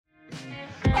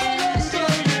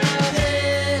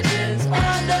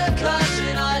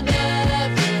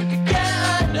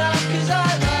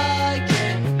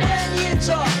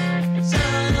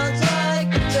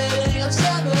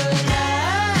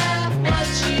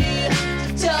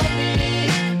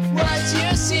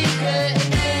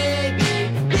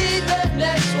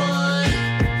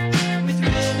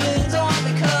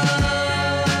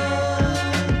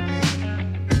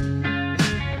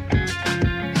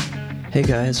Hey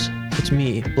guys, it's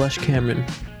me, Blush Cameron.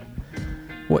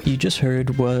 What you just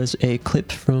heard was a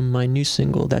clip from my new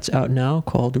single that's out now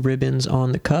called Ribbons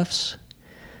on the Cuffs.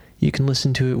 You can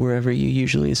listen to it wherever you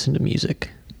usually listen to music.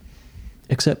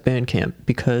 Except Bandcamp,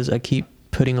 because I keep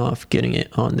putting off getting it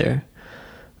on there.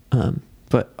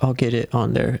 But I'll get it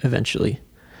on there eventually.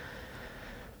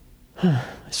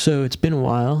 So it's been a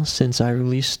while since I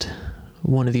released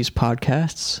one of these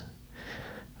podcasts.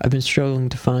 I've been struggling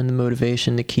to find the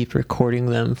motivation to keep recording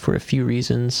them for a few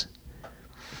reasons.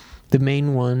 The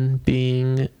main one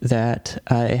being that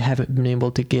I haven't been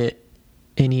able to get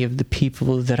any of the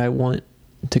people that I want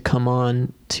to come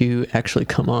on to actually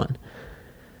come on.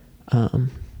 I'm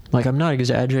not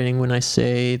exaggerating when I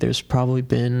say there's probably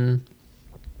been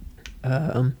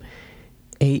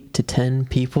 8 to 10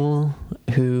 people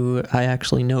who I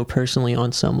actually know personally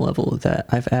on some level that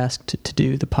I've asked to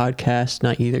do the podcast, and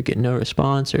I either get no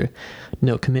response or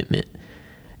no commitment.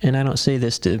 And I don't say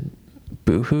this to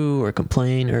boo-hoo or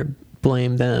complain or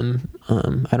blame them.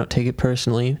 I don't take it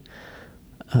personally.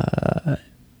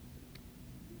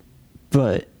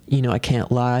 But, I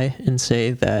can't lie and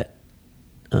say that,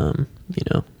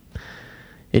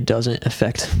 it doesn't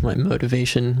affect my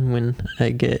motivation when I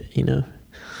get,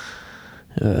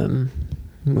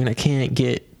 when I can't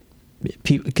get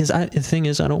people, because the thing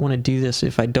is, I don't want to do this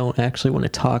if I don't actually want to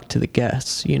talk to the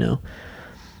guests,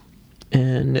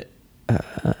 and,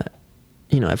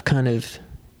 I've kind of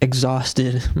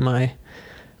exhausted my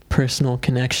personal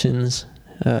connections,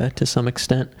 to some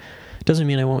extent. Doesn't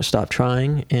mean I won't stop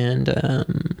trying, and,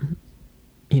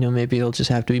 maybe it'll just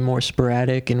have to be more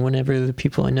sporadic, and whenever the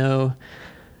people I know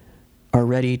are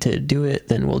ready to do it,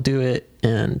 then we'll do it,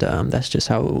 and that's just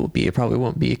how it will be. It probably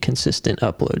won't be a consistent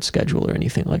upload schedule or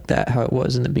anything like that, how it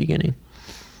was in the beginning.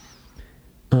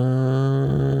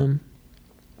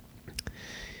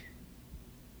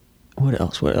 What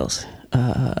else?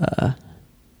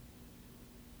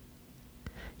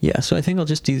 Yeah, so I think I'll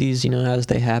just do these, as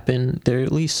they happen. There are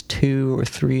at least 2 or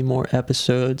 3 more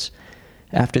episodes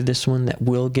after this one that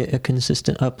will get a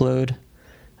consistent upload.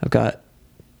 I've got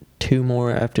 2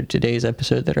 more after today's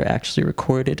episode that are actually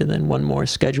recorded, and then 1 more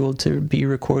scheduled to be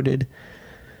recorded.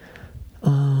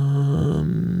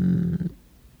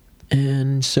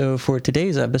 And so for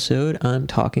today's episode, I'm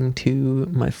talking to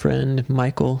my friend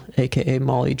Michael, aka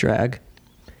Molly Drag,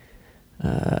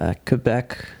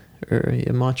 Quebec or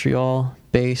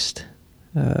Montreal-based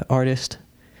artist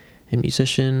and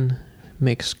musician,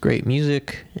 makes great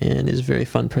music, and is a very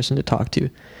fun person to talk to.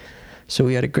 So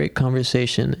we had a great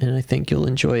conversation, and I think you'll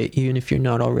enjoy it even if you're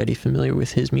not already familiar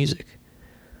with his music.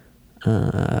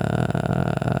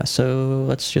 So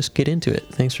let's just get into it.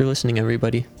 Thanks for listening,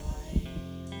 everybody.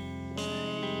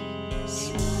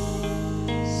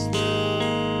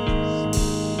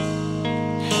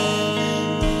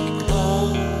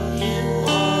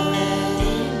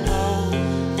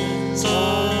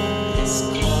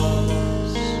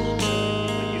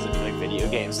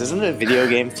 Isn't it a video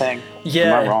game thing?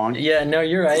 Yeah. Am I wrong? Yeah, no,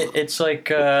 you're right. It's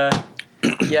like,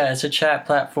 it's a chat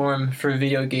platform for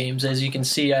video games. As you can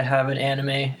see, I have an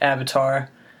anime avatar,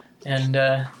 and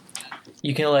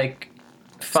you can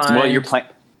find. While you're playing,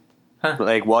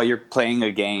 while you're playing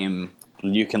a game,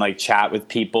 you can chat with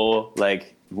people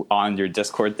on your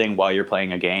Discord thing while you're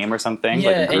playing a game or something,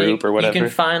 like a group or whatever. You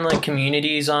can find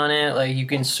communities on it. You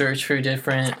can search for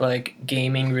different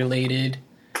gaming related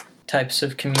types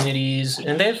of communities,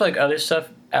 and they have other stuff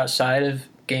outside of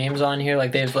games on here.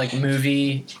 They have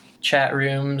movie chat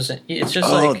rooms. It's just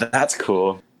that's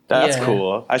cool. That's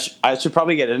cool. I should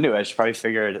probably get into it. I should probably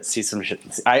see some shit.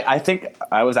 I think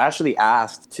I was actually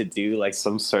asked to do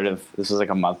some sort of, this was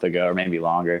a month ago or maybe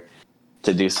longer,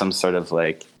 to do some sort of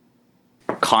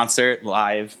concert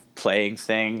live playing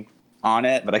thing on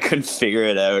it, but I couldn't figure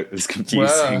it out. It was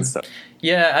confusing. Wow. So.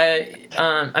 Yeah,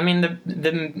 I mean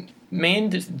the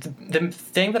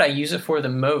thing that I use it for the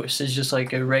most is just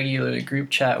a regular group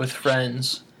chat with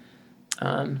friends.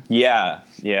 Yeah.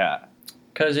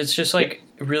 Because it's just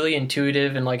really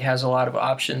intuitive and has a lot of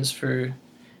options for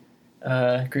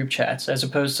group chats, as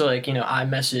opposed to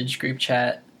iMessage group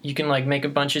chat. You can make a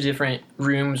bunch of different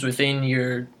rooms within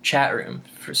your chat room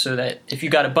so that if you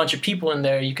got a bunch of people in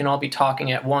there, you can all be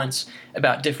talking at once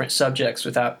about different subjects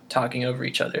without talking over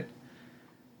each other.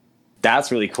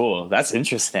 That's really cool. That's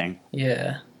interesting.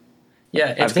 Yeah,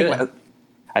 it's good.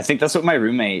 I think that's what my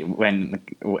roommate, when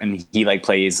he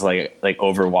plays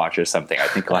Overwatch or something, I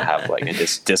think I'll have a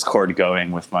Discord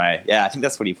going with my. Yeah, I think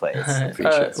that's what he plays. I'm pretty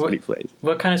sure that's what he plays.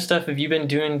 What kind of stuff have you been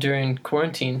doing during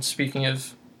quarantine? Speaking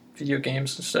of video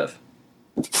games and stuff.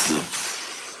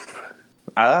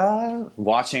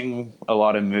 Watching a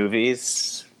lot of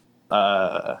movies.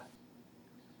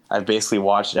 I've basically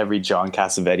watched every John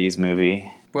Cassavetes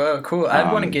movie. Well, cool.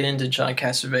 I want to get into John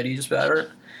Cassavetes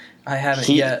better. I haven't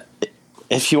yet.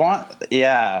 If you want,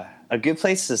 yeah, a good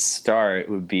place to start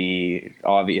would be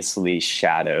obviously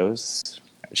Shadows.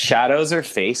 Shadows or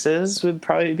Faces would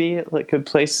probably be like a good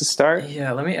place to start.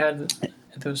 Yeah, let me add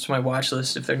those to my watch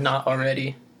list if they're not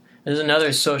already. There's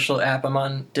another social app I'm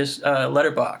on,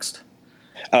 Letterboxd.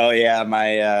 Oh yeah,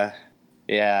 my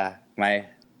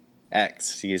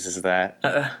ex uses that.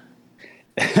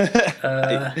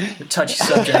 Touchy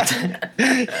subject.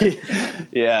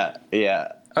 Yeah.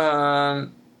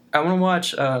 I want to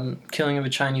watch Killing of a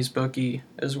Chinese Bookie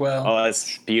as well. Oh,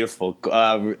 that's beautiful.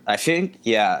 I think,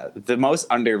 the most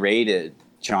underrated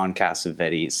John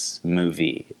Cassavetes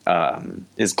movie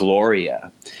is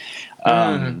Gloria.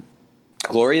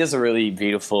 Gloria is a really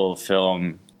beautiful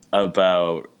film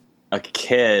about a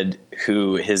kid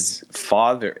who his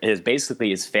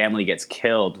family gets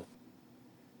killed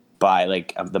by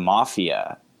like the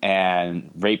mafia,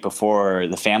 and right before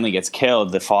the family gets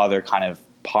killed, the father kind of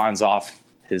pawns off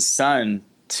his son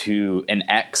to an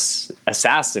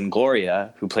ex-assassin,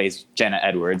 Gloria, who plays Jenna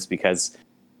Edwards, because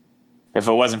if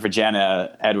it wasn't for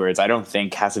Jenna Edwards, I don't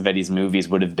think Cassavetes' movies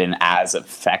would have been as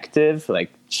effective.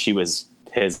 Like, she was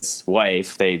his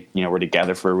wife. They, were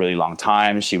together for a really long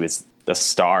time. She was the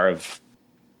star of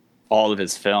all of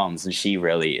his films, and she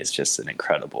really is just an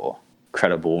incredible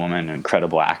woman, an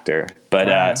incredible actor.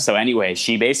 But so anyway,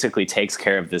 she basically takes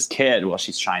care of this kid while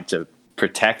she's trying to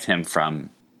protect him from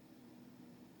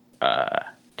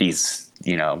these,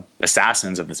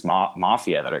 assassins of this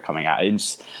mafia that are coming out.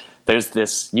 There's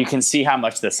this, you can see how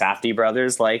much the Safdie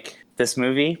brothers like this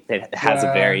movie. It has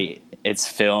it's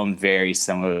filmed very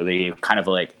similarly, kind of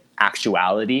like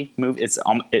actuality movie. It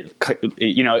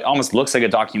almost looks like a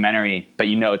documentary, but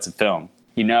it's a film.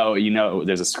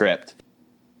 There's a script,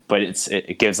 but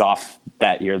it gives off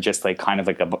that you're just like kind of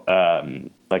like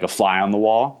a fly on the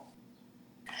wall.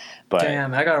 But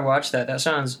damn, I gotta watch that. That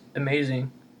sounds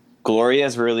amazing. Gloria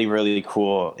is really, really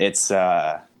cool. It's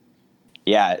I'm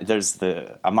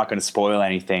not going to spoil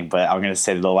anything, but I'm going to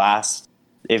say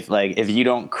if you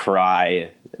don't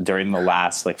cry during the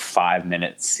last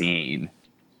 5-minute scene,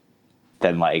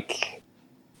 then I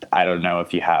don't know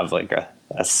if you have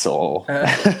a soul.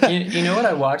 You know what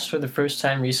I watched for the first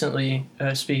time recently,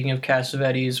 speaking of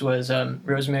Cassavetes, was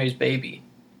Rosemary's Baby.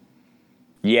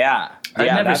 Yeah. I'd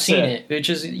never seen it, which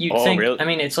is, think, really? I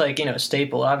mean, it's a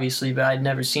staple, obviously, but I'd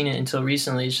never seen it until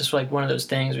recently. It's just one of those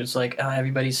things where it's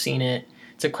everybody's seen it.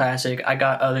 It's a classic. I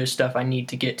got other stuff I need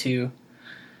to get to.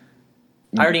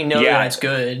 I already know that it's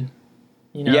good.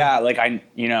 Yeah, but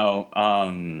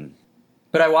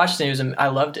I watched it, I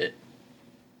loved it.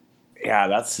 Yeah,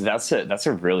 that's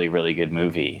a really, really good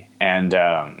movie. And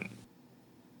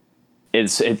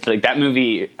it's like that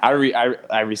movie. I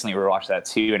recently rewatched that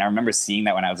too, and I remember seeing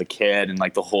that when I was a kid, and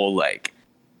the whole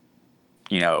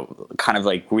kind of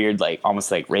weird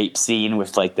almost rape scene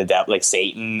with the devil,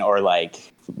 Satan, or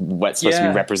what's supposed to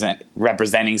be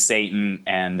representing Satan,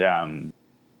 and I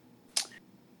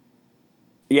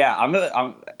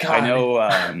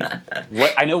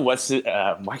know what's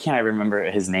why can't I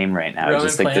remember his name right now? Roman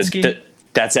Polanski?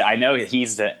 That's it. I know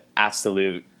he's the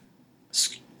absolute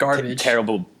garbage.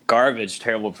 Terrible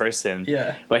person.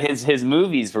 Yeah. But his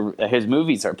movies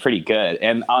are pretty good.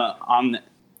 And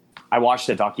I watched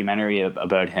a documentary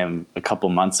about him a couple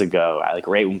months ago,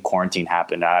 right when quarantine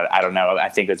happened. I don't know. I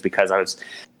think it's because I was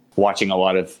watching a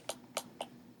lot of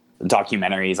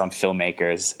documentaries on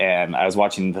filmmakers, and I was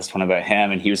watching this one about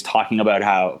him, and he was talking about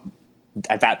how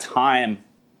at that time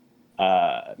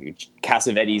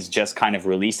Cassavetes just kind of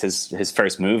released his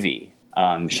first movie,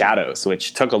 Shadows,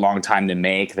 which took a long time to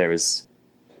make. There was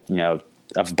a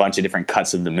bunch of different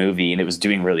cuts of the movie, and it was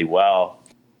doing really well,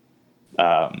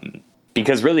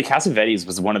 because really Cassavetes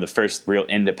was one of the first real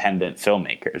independent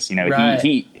filmmakers. Right.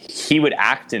 He would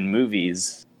act in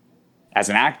movies as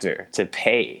an actor to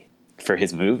pay for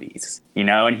his movies,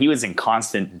 and he was in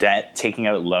constant debt, taking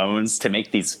out loans to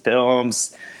make these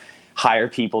films, hire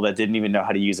people that didn't even know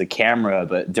how to use a camera.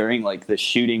 But during the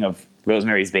shooting of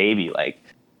Rosemary's Baby,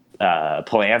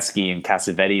 Polanski and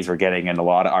Cassavetes were getting in a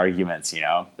lot of arguments,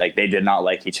 they did not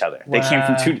like each other.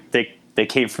 Wow. They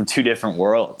came from two different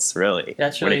worlds, really.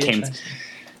 That's really interesting.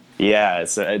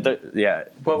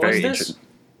 What was this?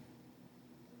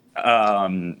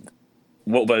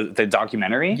 What was the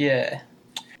documentary? Yeah.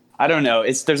 I don't know.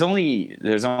 There's only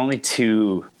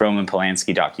two Roman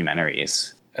Polanski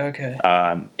documentaries. Okay.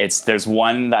 There's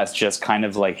one that's just kind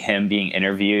of him being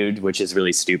interviewed, which is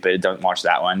really stupid. Don't watch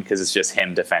that one because it's just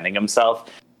him defending himself.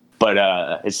 But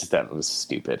it's just that it was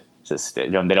stupid. just, they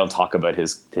don't talk about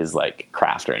his like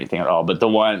craft or anything at all. But the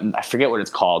one, I forget what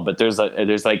it's called, but there's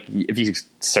like, if you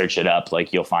search it up,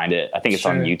 like you'll find it. I think it's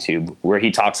on YouTube, where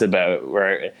he talks about,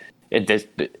 where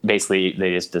basically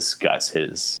they just discuss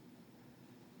his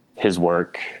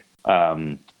work.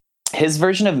 His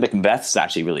version of Macbeth is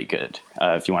actually really good.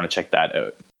 If you want to check that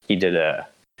out, he did a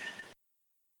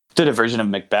version of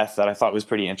Macbeth that I thought was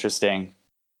pretty interesting.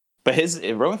 But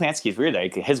Roman Polanski is weird.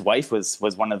 Like, his wife was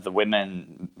one of the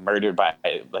women murdered by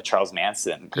the Charles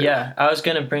Manson group. Yeah, I was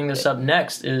gonna bring this up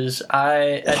next.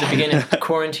 At the beginning of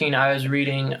quarantine, I was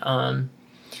reading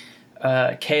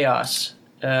Chaos,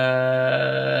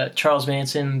 Charles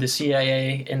Manson, the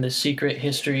CIA, and the Secret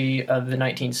History of the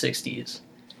 1960s.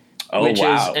 Which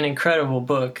is an incredible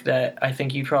book that I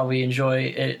think you probably enjoy.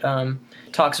 It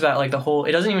talks about like the whole.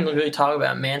 It doesn't even really talk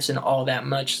about Manson all that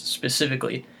much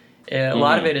specifically. A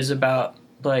lot of it is about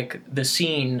like the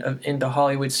scene in the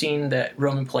Hollywood scene that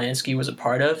Roman Polanski was a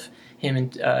part of. Him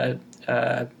and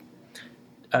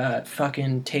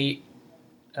fucking Tate.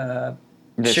 Sharon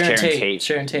Tate.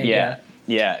 Sharon Tate.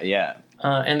 Yeah.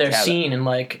 And their scene and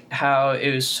like how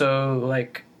it was so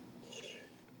like.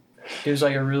 It was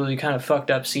like a really kind of fucked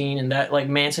up scene, and that like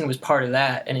Manson was part of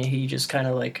that, and he just kind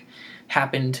of like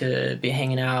happened to be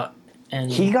hanging out. And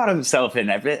he got himself in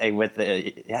everything with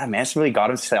Manson really got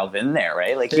himself in there,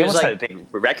 right? Like, he almost had a big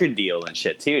record deal and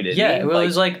shit too, didn't he? Yeah, well, it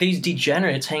was like these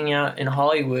degenerates hanging out in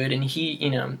Hollywood, and he,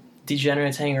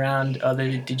 degenerates hanging around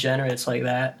other degenerates like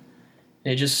that.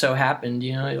 And it just so happened,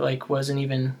 it like wasn't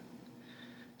even.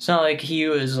 It's not like he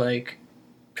was like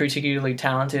particularly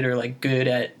talented or like good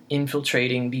at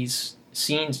infiltrating these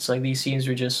scenes. It's like these scenes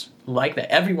were just like that.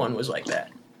 Everyone was like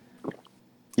that.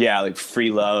 Yeah, like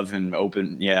free love and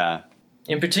open. Yeah.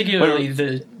 And particularly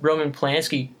the Roman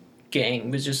Polanski gang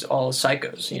was just all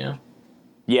psychos,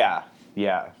 Yeah,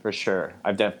 for sure.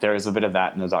 There is a bit of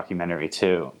that in the documentary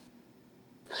too.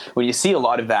 When you see a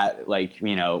lot of that, like,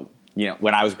 when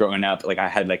I was growing up, like I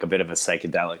had like a bit of a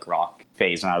psychedelic rock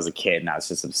phase when I was a kid, and I was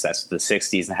just obsessed with the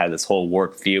 60s and had this whole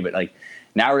warped view. But like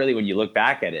now, really, when you look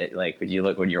back at it, like when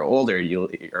you're older,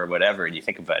 or whatever, and you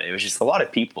think about it, it was just a lot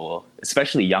of people,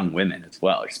 especially young women as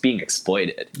well, just being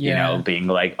exploited. Being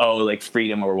like, oh, like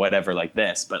freedom or whatever, like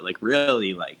this. But like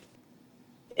really, like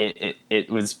it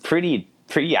was pretty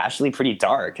actually pretty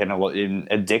dark, and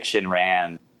addiction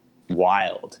ran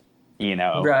wild.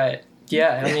 Right.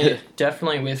 Yeah. I mean,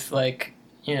 definitely with like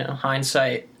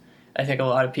hindsight, I think a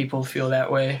lot of people feel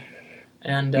that way.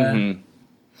 And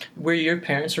were your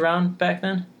parents around back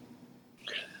then?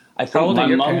 I think How old are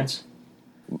your parents?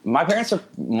 My parents are.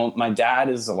 My dad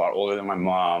is a lot older than my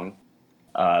mom,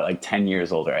 like 10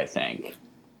 years older, I think.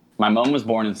 My mom was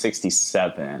born in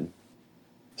 '67,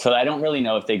 so I don't really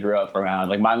know if they grew up around.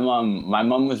 Like my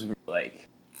mom was like,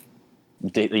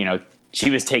 she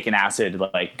was taking acid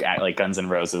like at like Guns N'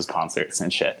 Roses concerts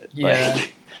and shit. Yeah.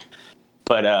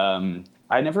 But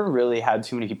I never really had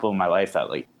too many people in my life that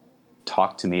like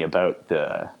talked to me about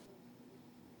the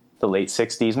late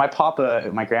 60s.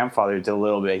 My grandfather did a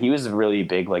little bit. He was a really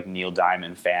big like Neil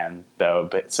Diamond fan though,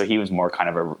 but so he was more kind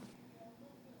of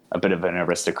a bit of an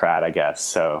aristocrat, I guess.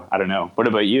 So I don't know. What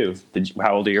about you?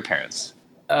 How old are your parents?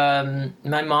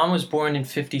 My mom was born in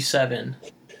 57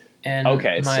 and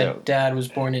my dad was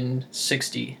born in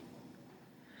 60.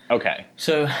 Okay.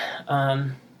 So,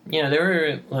 there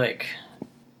were like,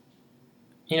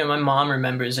 my mom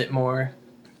remembers it more,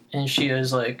 and she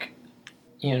has like,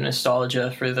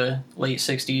 nostalgia for the late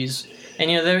 60s.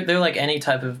 And, they're like any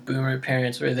type of boomer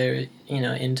parents where they're,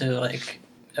 into like,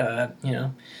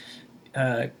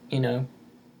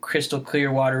 Crystal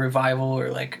Clearwater Revival or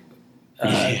like,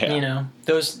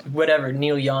 those, whatever,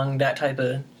 Neil Young, that type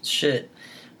of shit.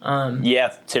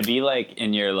 To be like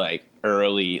in your like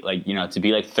early, like, to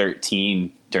be like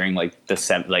 13 during like the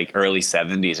early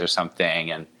 70s or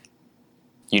something, and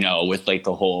with like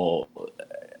the whole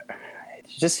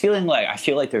just feeling like, I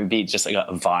feel like there would be just like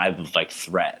a vibe of like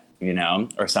threat,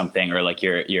 or something, or like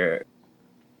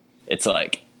it's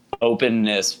like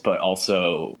openness but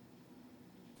also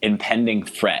impending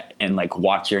threat, and like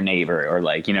watch your neighbor, or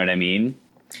like, you know what I mean?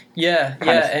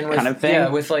 And with kind of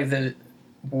thing. With like the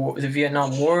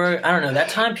Vietnam War, I don't know, that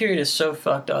time period is so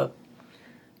fucked up.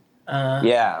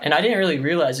 And I didn't really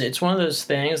realize it. It's one of those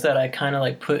things that I kind of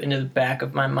like put into the back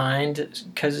of my mind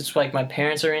because it's like my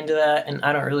parents are into that, and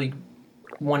I don't really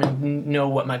want to know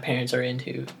what my parents are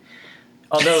into.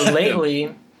 Although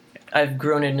lately, I've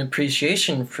grown an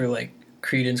appreciation for like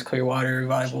Creedence Clearwater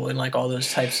Revival and like all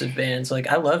those types of bands. Like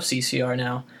I love CCR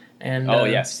now. And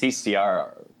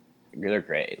CCR, they're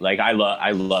great. Like I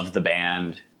love the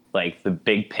band. Like the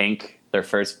Big Pink their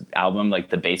first album, like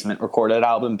the Basement recorded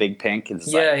album, Big Pink.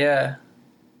 Yeah.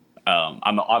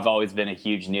 I've always been a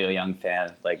huge Neil Young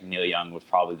fan. Like Neil Young was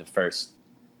probably the first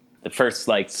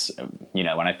like, you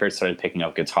know, when I first started picking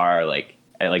up guitar, like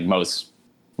most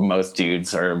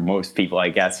dudes or most people, I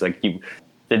guess, like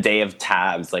the day of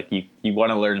tabs, like you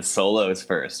want to learn solos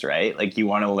first, right? Like you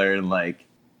want to learn like,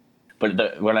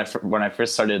 but when I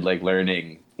first started like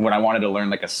learning, when I wanted to learn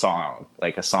like a song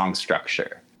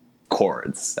structure,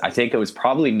 chords, I think it was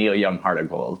probably Neil Young Heart of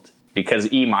Gold,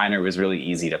 because E minor was really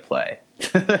easy to play.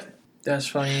 That's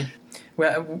funny.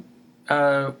 Well,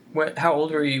 how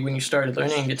old were you when you started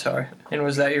learning guitar? And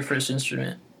was that your first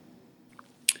instrument?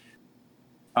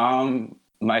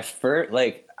 My first,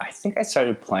 like, I think I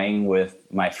started playing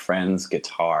with my friend's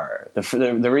guitar.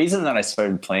 The reason that I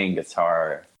started playing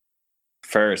guitar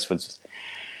first was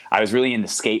I was really into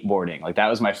skateboarding. Like that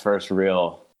was my first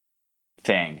real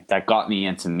thing that got me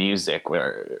into music,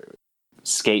 were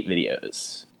skate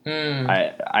videos.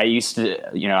 I used to,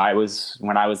 you know,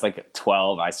 when I was like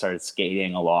 12, I started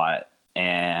skating a lot,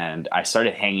 and I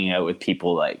started hanging out with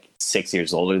people like 6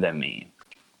 years older than me,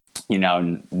 you know,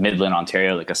 in Midland,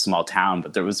 Ontario, like a small town,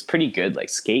 but there was pretty good like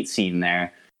skate scene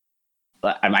there.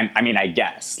 But I mean, I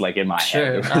guess like in my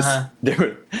head,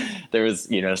 there was,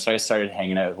 you know, so I started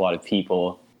hanging out with a lot of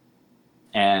people,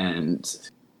 and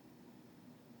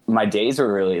my days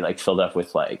were really like filled up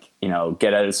with like, you know,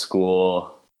 get out of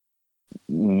school,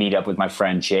 meet up with my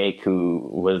friend Jake, who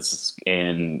was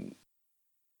in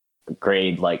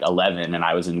grade like 11 and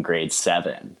I was in grade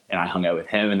 7, and I hung out with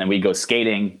him, and then we'd go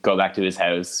skating, go back to his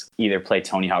house, either play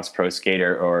Tony Hawk's Pro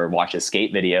Skater or watch a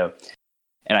skate video.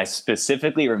 And I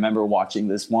specifically remember watching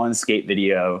this one skate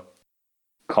video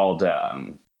called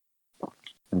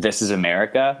This Is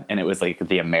America, and it was like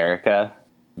the America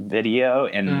video,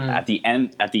 and at the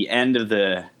end of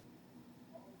the,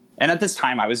 and at this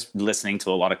time I was listening to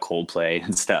a lot of Coldplay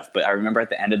and stuff, but I remember at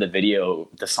the end of the video,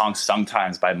 the song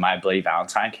Sometimes by My Bloody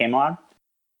Valentine came on.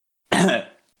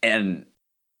 and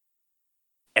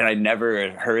I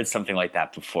never heard something like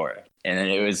that before. And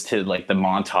it was to like the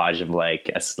montage of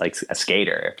like a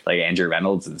skater, like Andrew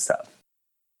Reynolds and stuff.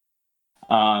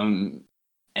 And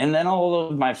then all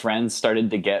of my friends started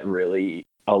to get really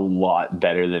a lot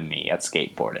better than me at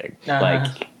skateboarding.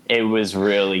 Like it was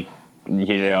really,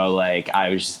 you know, like I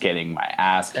was just getting my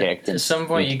ass kicked. At some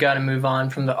point you got to move on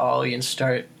from the ollie and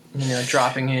start, you know,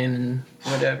 dropping in and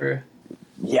whatever.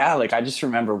 Yeah, like I just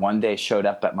remember one day showed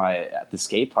up at the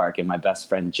skate park, and my best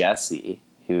friend Jesse,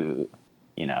 who,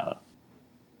 you know,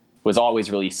 was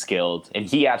always really skilled, and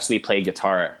he actually played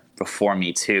guitar before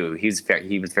me too. He was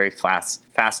very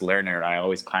fast learner, and I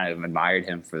always kind of admired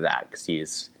him for that, because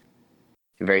he's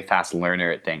a very fast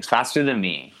learner at things, faster than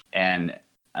me. And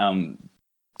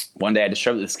one day I just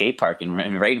showed up at the skate park, and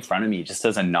right in front of me just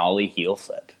does a nollie heel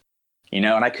flip, you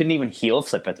know, and I couldn't even heel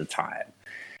flip at the time.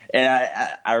 And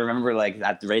I remember like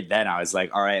that right then I was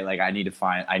like, all right, like I need to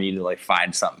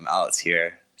find something else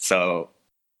here. So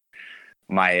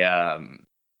my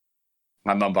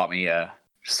mom bought me a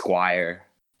Squier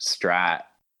Strat,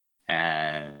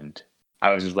 and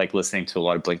I was just like listening to a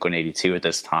lot of Blink-182 at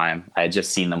this time. I had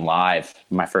just seen them live.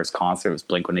 My first concert was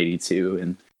Blink-182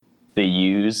 and The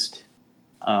Used,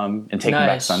 and Taking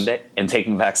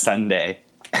Back Sunday.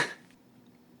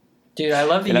 Dude, I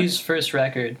love The Used first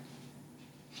record.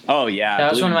 Oh yeah,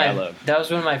 that was one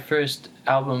of my first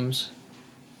albums.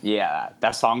 Yeah,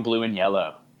 that song Blue and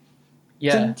Yellow.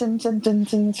 Yeah. Yeah.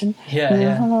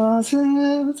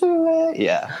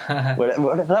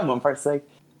 What that one part's like,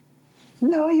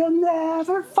 no, you'll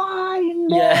never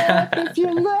find it if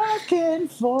you're looking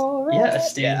for it.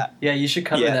 Yes, dude. Yeah, you should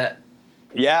cover that.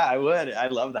 Yeah, I would. I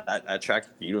love that. That track's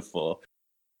beautiful.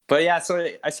 But yeah, so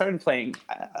I started playing.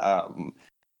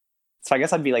 So I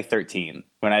guess I'd be like 13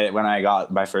 when I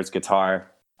got my first guitar.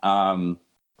 And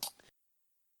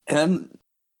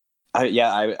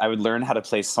I would learn how to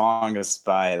play songs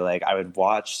by like I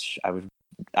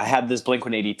had this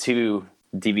Blink-182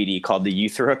 DVD called the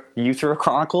Youthra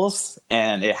Chronicles,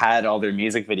 and it had all their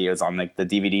music videos on like the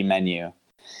DVD menu.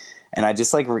 And I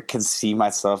just like could see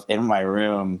myself in my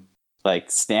room, like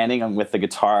standing with the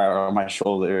guitar on my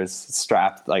shoulders,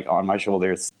 strapped like on my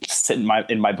shoulders, sitting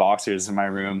in my boxers in my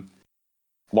room,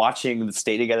 watching the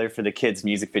Stay Together for the Kids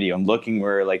music video and looking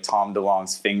where like Tom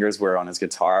DeLonge's fingers were on his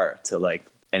guitar to like,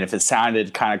 and if it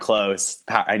sounded kind of close,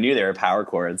 I knew they were power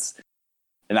chords.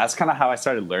 And that's kind of how I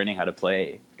started learning how to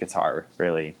play guitar,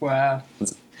 really. Wow.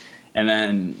 And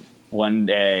then one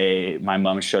day my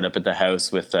mom showed up at the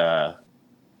house with a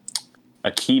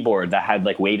keyboard that had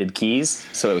like weighted keys.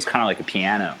 So it was kind of like a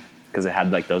piano because it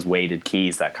had like those weighted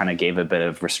keys that kind of gave a bit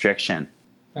of restriction.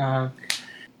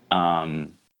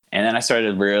 And then I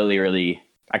started really,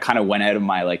 I kind of went out of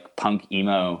my like punk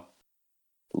emo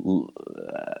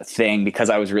thing because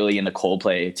I was really into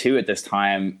Coldplay too at this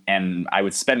time, and I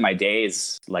would spend my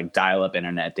days like dial-up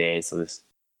internet days, so this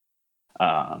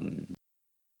on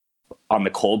the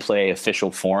Coldplay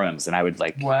official forums, and I would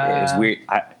like, wow. It was weird.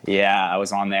 I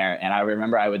was on there, and I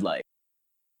remember I would like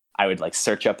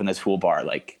search up in the toolbar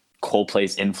like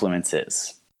Coldplay's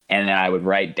influences, and then I would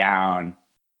write down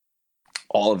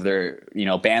all of their, you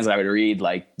know, bands I would read,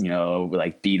 like, you know,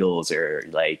 like Beatles or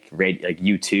like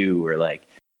U2 or like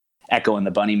Echo and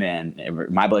the Bunnymen,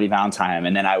 My Bloody Valentine,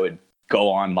 and then I would go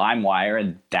on LimeWire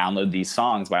and download these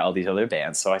songs by all these other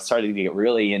bands. So I started to get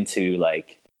really into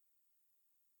like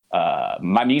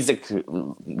my music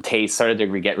taste started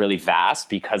to get really vast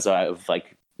because of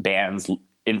like bands'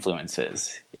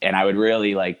 influences, and I would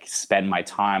really like spend my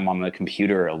time on the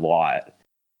computer a lot.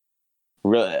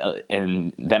 Really,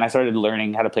 and then I started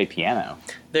learning how to play piano.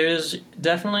 There's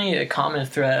definitely a common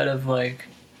thread of like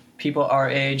people our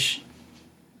age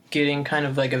getting kind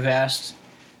of like a vast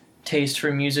taste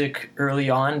for music early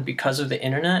on because of the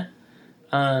internet.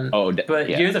 But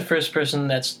you're the first person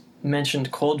that's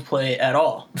mentioned Coldplay at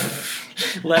all,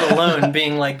 let alone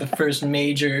being like the first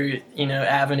major, you know,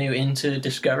 avenue into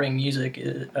discovering music.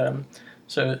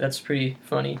 So that's pretty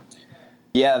funny.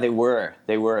 Yeah, they were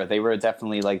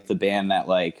definitely like the band that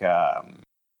like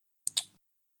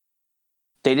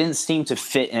they didn't seem to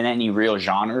fit in any real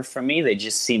genre for me. They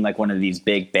just seemed like one of these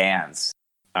big bands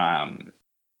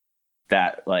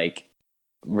that like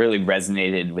really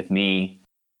resonated with me.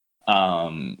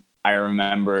 I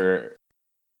remember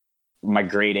my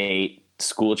grade 8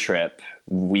 school trip.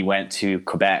 We went to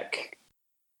Quebec.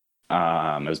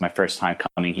 It was my first time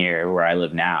coming here where I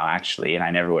live now, actually, and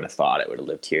I never would have thought I would have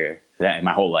lived here.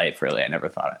 My whole life, really, I never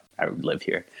thought I would live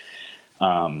here.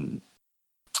 I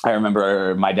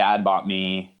remember my dad bought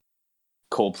me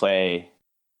Coldplay,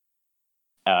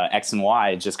 X and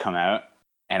Y had just come out,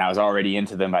 and I was already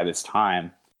into them by this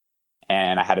time.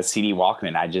 And I had a CD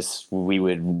Walkman. We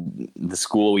would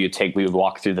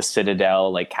walk through the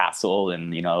Citadel, like castle,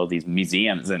 and you know these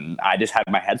museums, and I just had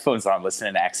my headphones on,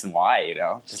 listening to X and Y, you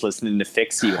know, just listening to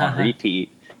Fix You on repeat.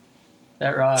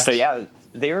 That rocks. So yeah,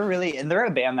 they're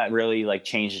a band that really like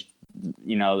changed,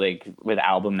 you know, like with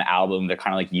album to album. They're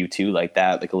kind of like U2, like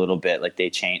that, like a little bit, like they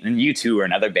changed. And U2 are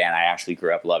another band I actually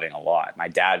grew up loving a lot. My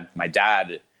dad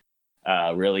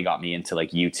really got me into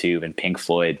like U2 and Pink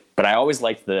Floyd, but I always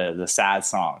liked the sad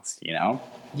songs, you know.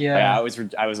 Yeah,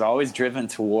 like I was always driven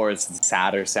towards the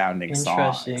sadder sounding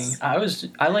songs.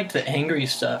 Interesting. I liked the angry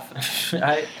stuff.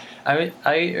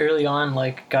 I early on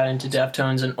like got into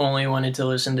Deftones and only wanted to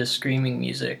listen to screaming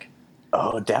music.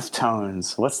 Oh,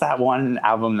 Deftones! What's that one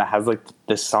album that has like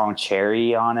this song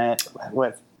 "Cherry" on it?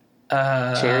 What?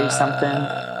 Cherry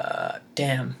something?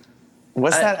 Damn.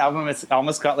 What's that album? It's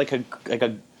almost got like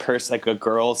a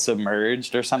girl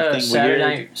submerged or something.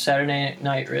 Saturday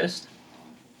Night Wrist.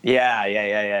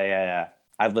 Yeah.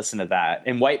 I've listened to that,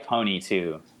 and White Pony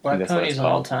too. White Pony's an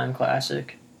all-time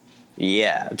classic.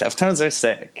 Yeah, Deftones are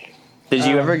sick. Did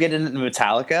you ever get into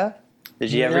Metallica?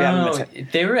 Did you ever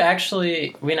have They were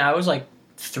actually, when I was like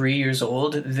 3 years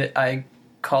old, I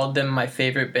called them my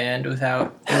favorite band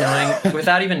without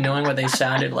even knowing what they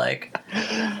sounded like.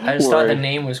 I just thought the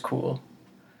name was cool.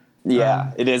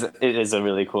 Yeah, it is a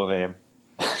really cool name.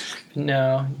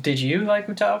 No. Did you like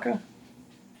Metallica?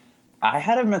 I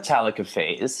had a Metallica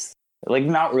phase. Like,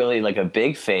 not really like a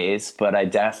big phase, but I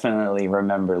definitely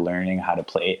remember learning how to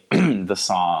play the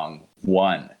song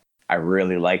One. I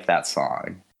really like that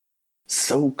song.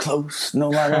 So close,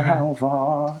 no matter how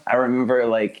far. I remember,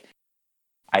 like,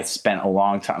 I spent a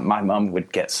long time. My mom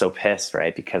would get so pissed,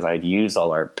 right? Because I'd use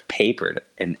all our paper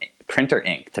and printer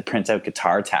ink to print out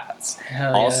guitar tabs.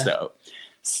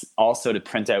 Also to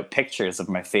print out pictures of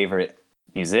my favorite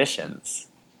musicians.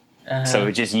 So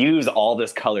we just use all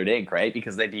this colored ink, right?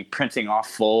 Because they'd be printing off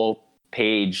full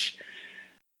page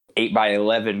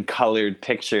 8x11 colored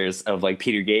pictures of like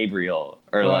Peter Gabriel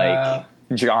or like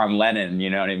John Lennon, you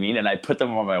know what I mean? And I put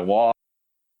them on my wall,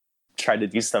 tried to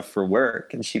do stuff for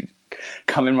work, and she'd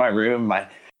come in my room.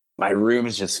 My room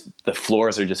is just, the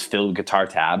floors are just filled with guitar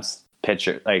tabs,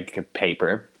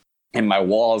 paper, and my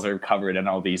walls are covered in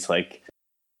all these like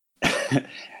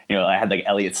you know, I had like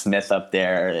Elliott Smith up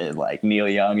there and like Neil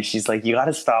Young. She's like, you got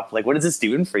to stop. Like, what is this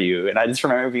doing for you? And I just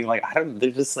remember being like, they're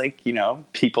just like, you know,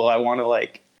 people I want to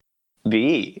like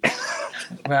be.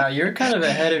 Wow, you're kind of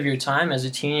ahead of your time as a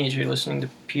teenager listening to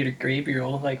Peter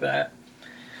Gabriel like that.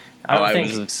 I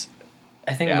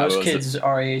think most kids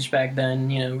our age back then,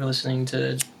 you know, were listening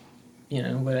to, you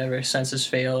know, whatever, Census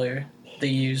Fail or The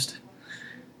Used.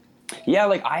 Yeah,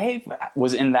 like I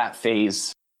was in that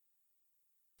phase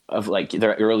of like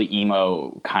the early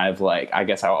emo kind of like, I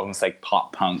guess I almost like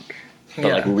pop punk, but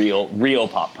like real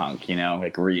pop punk, you know,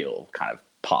 like real kind of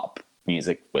pop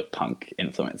music with punk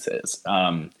influences.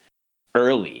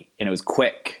 Early, and it was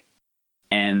quick.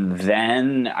 And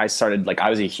then I started, like, I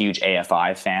was a huge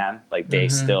AFI fan. Like, they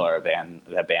still are a band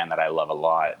that I love a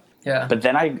lot. Yeah. But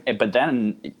then I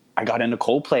got into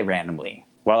Coldplay randomly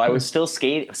while I was still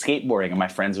skateboarding, and my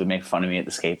friends would make fun of me at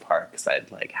the skate park because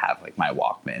I'd like have like my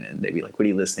Walkman, and they'd be like, "What are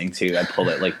you listening to?" I'd pull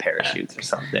it like Parachutes or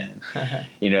something,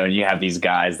 you know. And you have these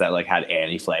guys that like had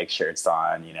Anti-Flag shirts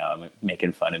on, you know,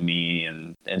 making fun of me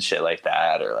and shit like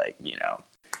that, or like, you know.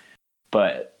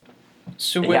 But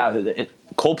so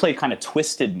Coldplay kind of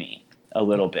twisted me a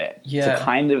little bit to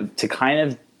kind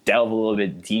of delve a little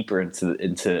bit deeper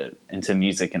into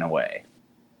music in a way.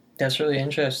 That's really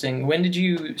interesting. When did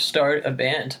you start a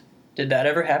band? Did that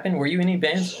ever happen? Were you in any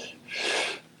bands?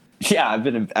 Yeah, I've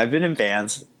been in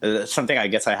bands. That's something I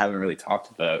guess I haven't really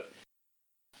talked about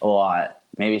a lot.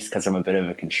 Maybe it's because I'm a bit of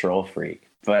a control freak.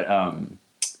 But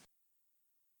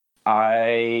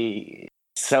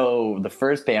so the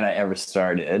first band I ever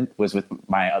started was with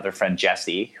my other friend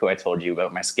Jesse, who I told you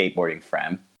about, my skateboarding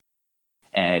friend.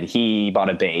 And he bought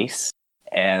a bass,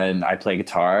 and I play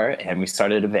guitar, and we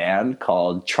started a band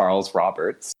called Charles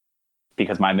Roberts,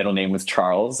 because my middle name was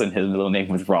Charles and his middle name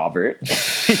was Robert.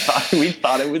 we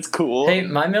thought it was cool. Hey,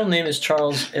 my middle name is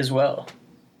Charles as well.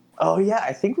 Oh yeah,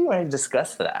 I think we might have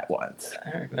discussed that once.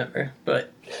 I don't remember,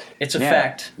 but it's a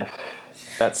fact.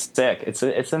 That's sick. It's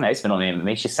a nice middle name. It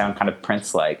makes you sound kind of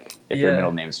Prince-like if your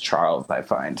middle name's Charles, I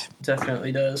find.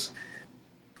 Definitely does.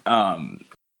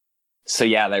 So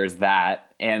yeah, there's that.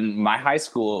 And my high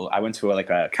school, I went to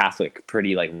a Catholic,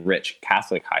 pretty like rich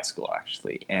Catholic high school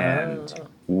actually. And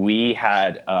we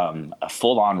had a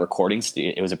full-on recording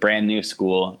studio. It was a brand new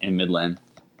school in Midland,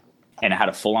 and it had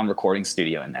a full-on recording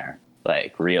studio in there,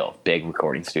 like real big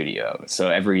recording studio. So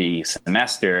every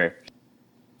semester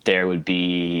there would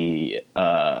be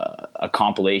a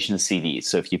compilation CD.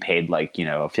 So if you paid like, you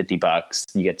know,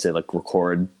 $50, you get to like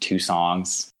record 2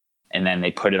 songs, and then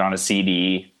they put it on a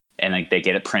CD. And like they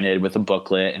get it printed with a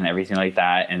booklet and everything like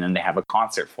that, and then they have a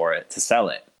concert for it to sell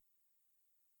it.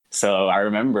 So I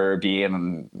remember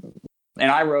being,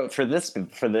 and I wrote for this.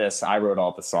 I wrote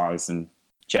all the songs, and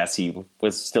Jesse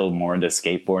was still more into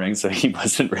skateboarding, so he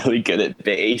wasn't really good at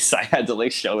bass. I had to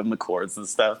like show him the chords and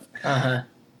stuff.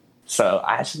 So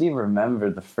I actually remember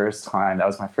the first time. That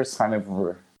was my first time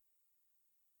ever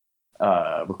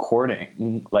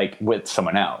recording like with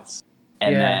someone else.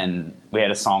 And then we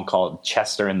had a song called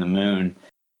Chester and the Moon.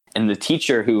 And the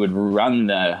teacher who would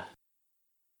run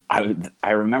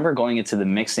I remember going into the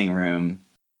mixing room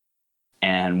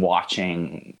and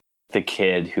watching the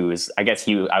kid who was, I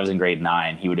was in grade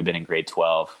 9. He would have been in grade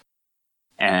 12.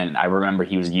 And I remember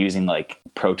he was using like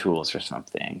Pro Tools or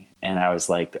something. And I was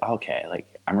like, okay,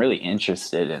 like I'm really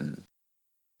interested in,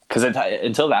 because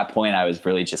until that point I was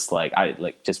really just like,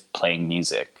 just playing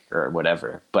music or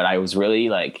whatever. But I was really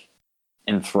like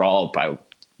enthralled by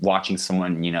watching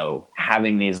someone, you know,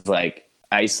 having these like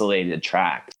isolated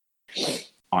tracks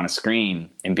on a screen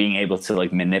and being able to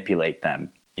like manipulate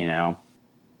them, you know?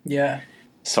 Yeah.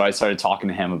 So I started talking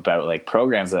to him about like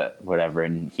programs that whatever,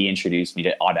 and he introduced me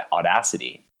to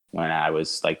Audacity when I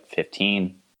was like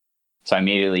 15. So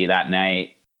immediately that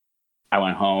night I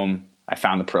went home, I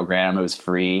found the program, it was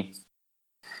free.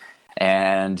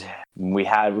 And we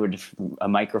had a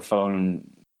microphone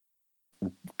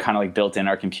kind of like built in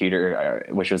our computer,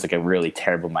 which was like a really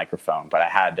terrible microphone, but I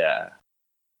had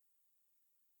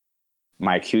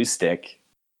my acoustic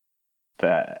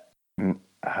that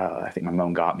I think my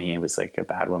mom got me. It was like a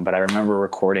bad one, but I remember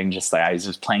recording just like I was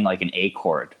just playing like an A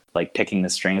chord, like picking the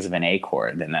strings of an A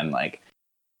chord, and then like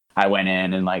I went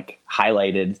in and like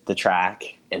highlighted the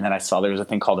track, and then I saw there was a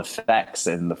thing called effects,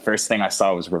 and the first thing I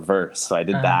saw was reverse, so I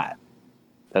did that.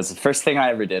 That's the first thing I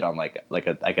ever did on like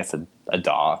a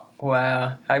DAW.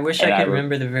 Wow. I wish I could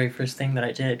remember the very first thing that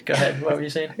I did. Go ahead. What were you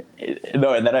saying?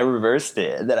 No, and then I reversed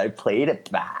it, and then I played it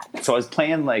back. So I was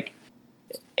playing like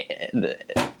the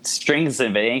strings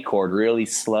of an A chord really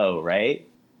slow, right?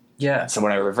 Yeah. So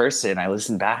when I reversed it and I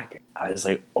listened back, I was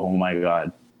like, oh my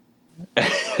God.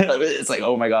 It's like,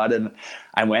 oh my God. And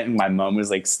I went, and my mom was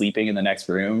like sleeping in the next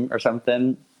room or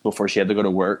something before she had to go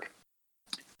to work.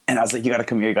 And I was like, you got to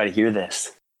come here. You got to hear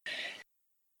this.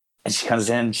 And she comes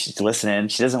in, she's listening.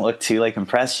 She doesn't look too like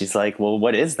impressed. She's like, well,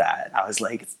 what is that? I was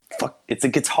like, it's a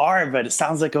guitar, but it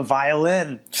sounds like a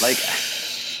violin. Like,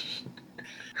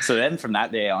 so then from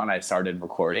that day on, I started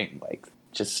recording like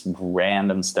just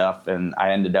random stuff. And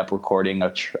I ended up recording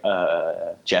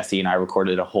Jesse and I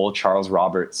recorded a whole Charles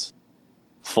Roberts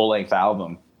full-length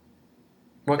album.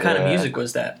 What kind of music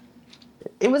was that?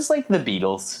 It was like the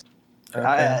Beatles.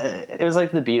 Okay. It was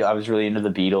like the Beatles. I was really into the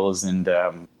Beatles,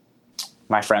 and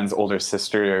my friend's older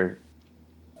sister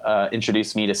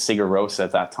introduced me to Sigur Rós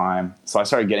at that time. So I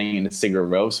started getting into Sigur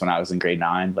Rós when I was in grade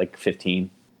 9, like 15.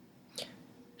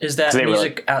 Is that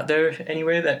music out there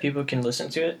anywhere that people can listen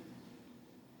to it?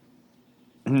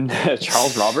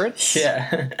 Charles Roberts?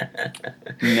 Yeah.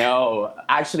 No.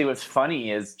 Actually, what's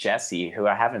funny is Jesse, who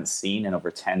I haven't seen in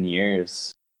over 10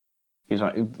 years. He's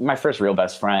my first real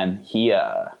best friend. He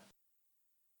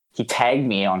tagged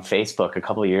me on Facebook a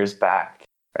couple of years back,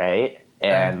 right?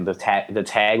 And the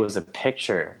tag was a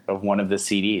picture of one of the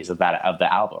CDs of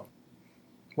the album.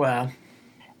 Wow.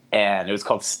 And it was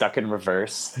called Stuck in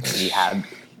Reverse. And he had,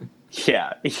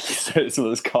 yeah, that's what it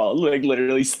was called, like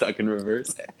literally Stuck in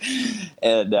Reverse.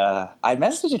 And I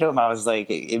messaged him. I was like,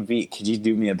 could you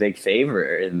do me a big favor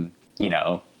and,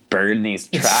 burn these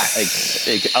tracks,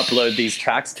 like upload these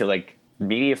tracks to like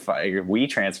Mediafire or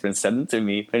WeTransfer and send them to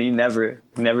me? But he never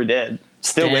did.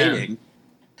 Still waiting.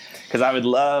 Because I would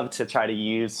love to try to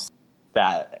use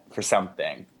that for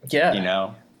something.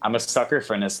 Yeah. I'm a sucker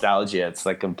for nostalgia. It's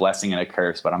like a blessing and a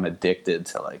curse, but I'm addicted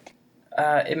to like...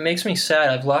 it makes me sad.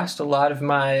 I've lost a lot of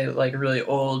my like really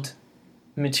old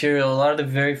material. A lot of the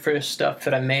very first stuff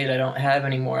that I made I don't have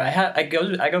anymore. I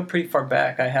go pretty far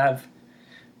back. I have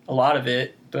a lot of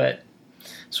it, but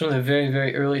some of the very,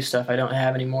 very early stuff I don't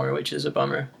have anymore, which is a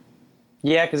bummer.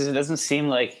 Yeah, because it doesn't seem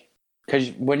like...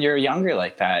 Because when you're younger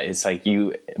like that, it's like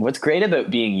what's great about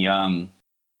being young,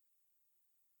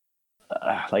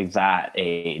 like that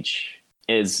age,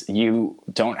 is you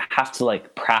don't have to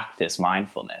like practice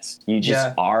mindfulness. You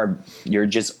just you're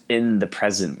just in the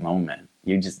present moment.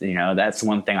 You just, that's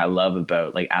one thing I love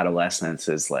about like adolescence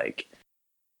is like,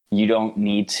 you don't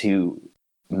need to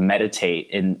meditate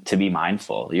and to be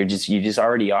mindful. You just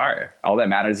already are. All that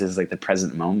matters is like the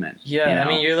present moment. Yeah. I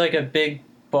mean, you're like a big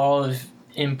ball of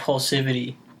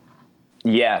impulsivity.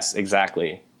 Yes,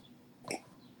 exactly.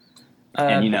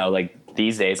 And like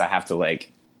these days I have to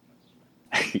like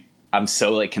I'm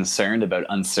so like concerned about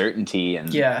uncertainty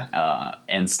and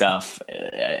and stuff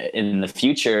in the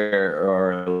future,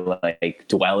 or like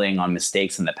dwelling on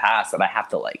mistakes in the past, that I have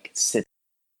to like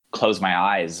close my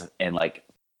eyes and like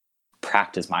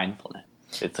practice mindfulness.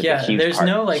 It's like a huge there's part.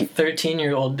 no like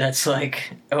 13-year-old that's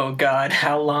like, oh God,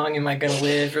 how long am I gonna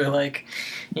live? Or like,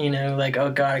 like,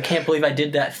 oh God, I can't believe I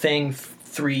did that thing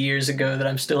 3 years ago that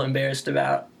I'm still embarrassed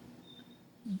about.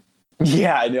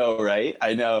 Yeah, I know, right?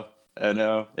 I know, and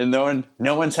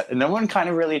no one kind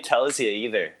of really tells you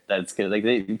either. That's good.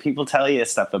 Like people tell you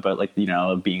stuff about like being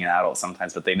an adult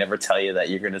sometimes, but they never tell you that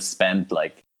you're gonna spend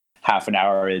like half an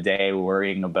hour a day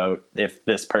worrying about if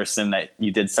this person that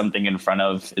you did something in front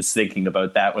of is thinking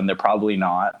about that when they're probably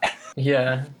not.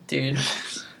 Yeah, dude.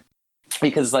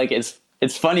 Because like it's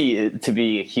funny to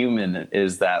be human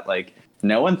is that like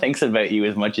no one thinks about you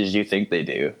as much as you think they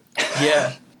do.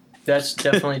 Yeah, that's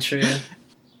definitely true.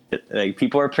 Like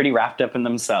people are pretty wrapped up in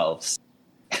themselves.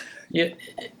 Yeah.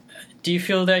 Do you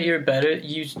feel that you're better?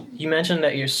 You mentioned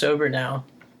that you're sober now.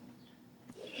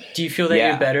 Do you feel that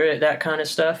you're better at that kind of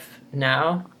stuff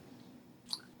now?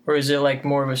 Or is it like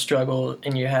more of a struggle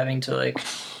and you're having to like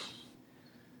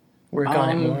work on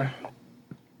it more?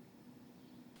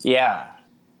 Yeah.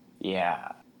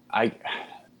 I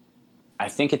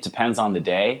think it depends on the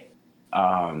day.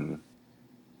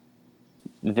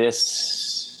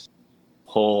 This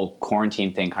whole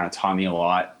quarantine thing kind of taught me a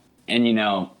lot. And,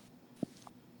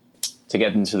 to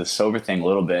get into the sober thing a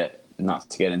little bit, not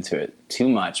to get into it too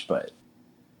much, but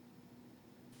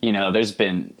there's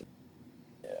been,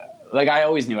 like, I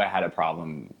always knew I had a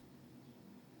problem,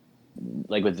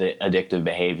 like, with the addictive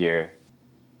behavior,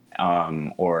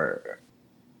 or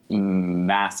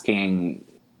masking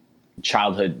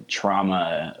childhood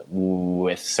trauma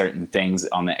with certain things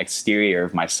on the exterior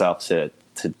of myself to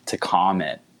calm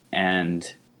it.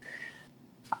 And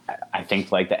I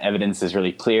think, like, the evidence is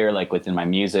really clear, like, within my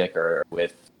music or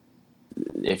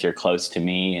if you're close to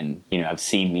me and, have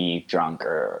seen me drunk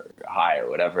or high or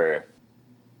whatever,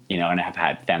 and I have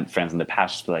had friends in the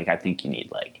past just be like, I think you need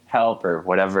like help or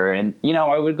whatever. And,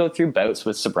 I would go through bouts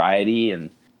with sobriety and,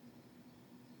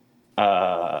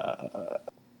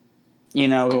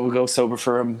 we'll go sober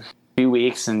for a few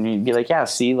weeks and you'd be like, yeah,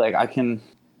 see, like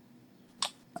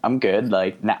I'm good.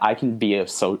 Like I can be a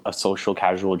social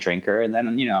casual drinker. And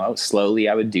then, slowly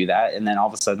I would do that. And then all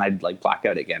of a sudden I'd like black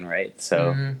out again. Right.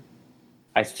 So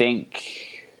I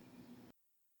think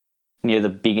near the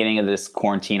beginning of this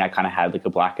quarantine, I kind of had like a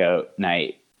blackout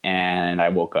night, and I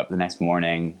woke up the next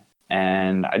morning,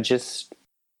 and I just,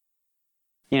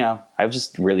 I was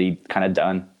just really kind of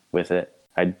done with it.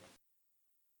 I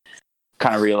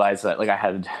kind of realized that like I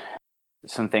had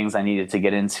some things I needed to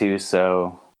get into.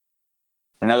 So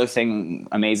another thing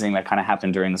amazing that kind of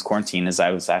happened during this quarantine is I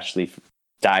was actually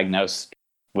diagnosed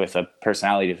with a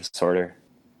personality disorder.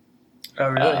 Oh,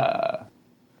 really?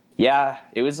 Yeah,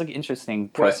 it was like an interesting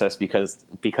process because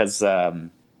a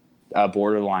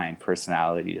borderline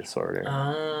personality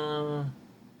disorder,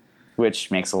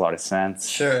 which makes a lot of sense.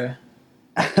 Sure.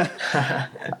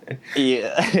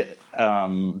 Yeah.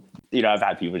 I've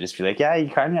had people just be like, yeah, you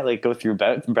kind of like go through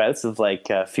bouts of like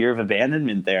fear of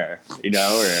abandonment there,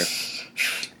 or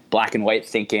black and white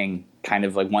thinking, kind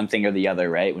of like one thing or the other,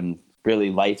 right? When really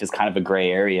life is kind of a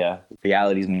gray area.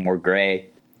 Reality is more gray.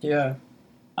 Yeah.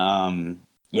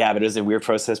 Yeah, but it was a weird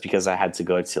process because I had to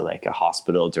go to like a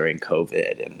hospital during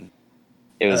COVID, and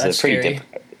it was a pretty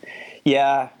difficult.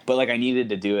 Yeah, but like I needed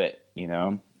to do it,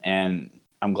 and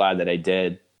I'm glad that I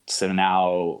did. So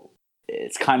now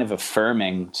it's kind of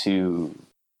affirming to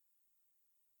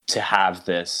have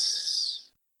this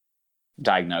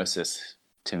diagnosis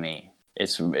to me.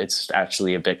 It's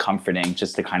actually a bit comforting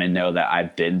just to kind of know that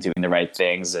I've been doing the right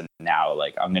things, and now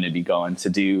like I'm going to be going to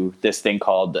do this thing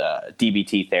called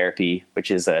DBT therapy,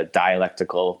 which is a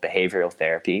dialectical behavioral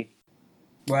therapy.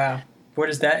 Wow. What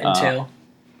does that entail?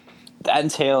 That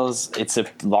entails, it's a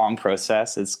long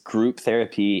process. It's group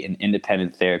therapy and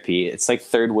independent therapy. It's like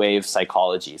third wave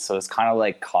psychology. So it's kind of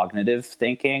like cognitive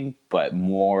thinking, but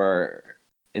more,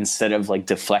 instead of like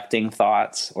deflecting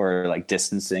thoughts or like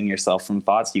distancing yourself from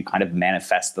thoughts, you kind of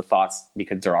manifest the thoughts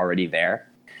because they're already there.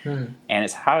 And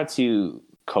it's how to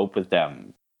cope with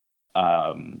them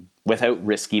without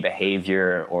risky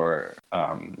behavior or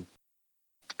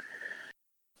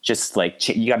just like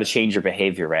you got to change your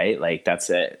behavior, right? Like that's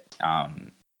it.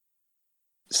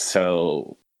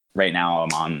 So right now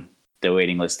I'm on the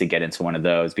waiting list to get into one of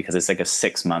those because it's like a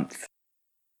 6-month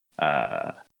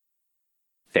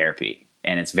therapy.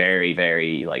 And it's very,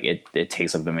 very like it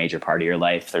takes up a major part of your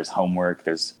life. There's homework.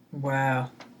 There's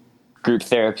group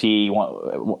therapy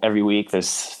every week.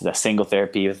 There's a single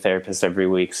therapy with a therapist every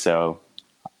week. So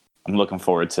I'm looking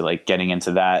forward to like getting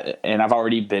into that. And I've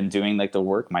already been doing like the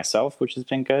work myself, which has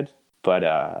been good. But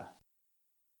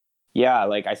yeah,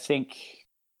 like I think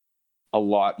a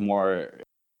lot more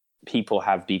people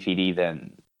have BPD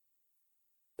than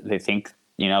they think.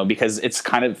 Because it's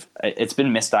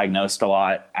been misdiagnosed a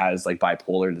lot as like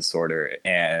bipolar disorder.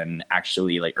 And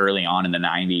actually like early on in the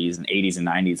 90s and 80s and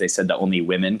 90s, they said that only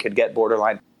women could get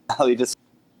borderline personality disorder,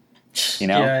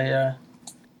 Yeah.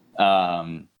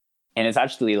 And it's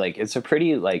actually like, it's a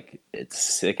pretty like,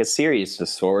 it's like a serious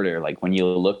disorder. Like when you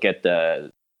look at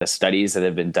the studies that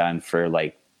have been done for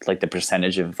like the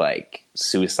percentage of like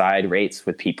suicide rates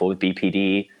with people with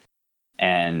BPD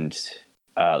and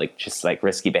like just like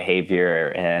risky behavior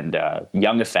and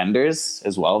young offenders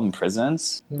as well in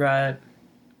prisons. Right.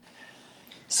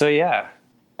 So yeah,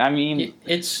 I mean,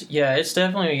 it's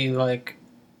definitely like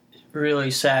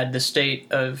really sad, the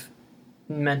state of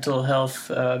mental health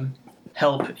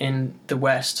help in the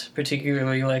West,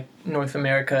 particularly like North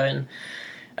America, and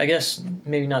I guess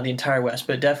maybe not the entire West,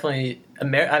 but definitely I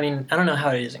mean, I don't know how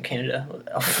it is in Canada,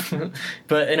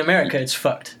 but in America it's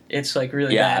fucked. It's like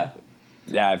really bad.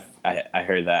 Yeah, I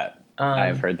heard that.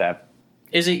 I've heard that.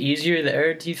 Is it easier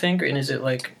there, do you think? And is it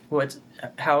like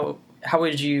how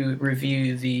would you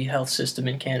review the health system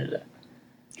in Canada?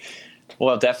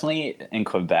 Well, definitely in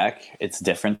Quebec, it's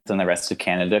different than the rest of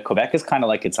Canada. Quebec is kind of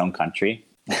like its own country.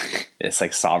 It's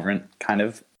like sovereign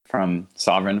from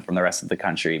the rest of the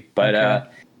country. But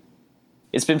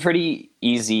it's been pretty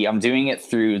easy. I'm doing it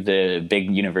through the big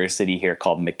university here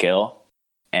called McGill.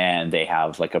 And they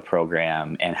have like a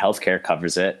program and healthcare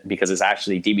covers it because it's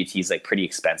actually DBT is like pretty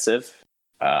expensive.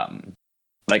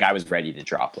 Like I was ready to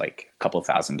drop like a couple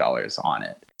 $1,000s on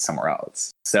it somewhere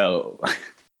else. So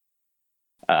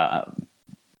I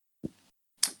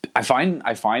find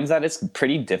that it's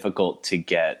pretty difficult to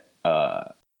get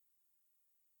to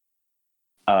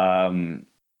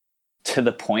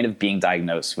the point of being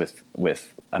diagnosed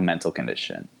with a mental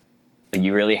condition.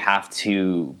 You really have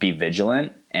to be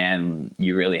vigilant, and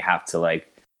you really have to like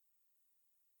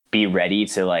be ready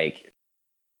to like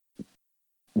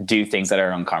do things that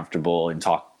are uncomfortable and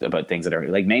talk about things that are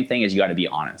like, main thing is you got to be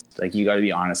honest. Like you got to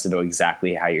be honest about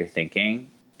exactly how you're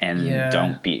thinking, and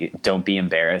don't be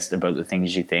embarrassed about the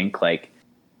things you think. Like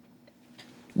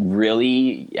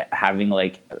really having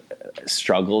like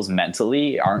struggles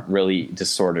mentally aren't really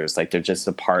disorders. Like they're just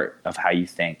a part of how you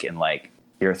think, and like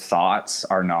your thoughts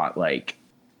are not like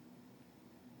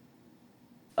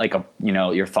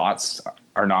your thoughts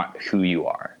are not who you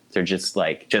are. They're just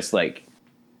like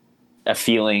a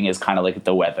feeling is kind of like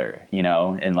the weather,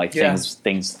 and like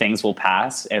things will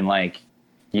pass, and like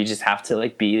you just have to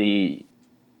like be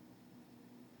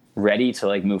ready to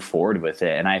like move forward with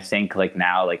it. And I think like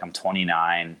now, like I'm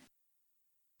 29,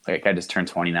 like I just turned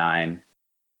 29,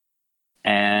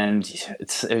 and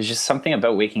it was just something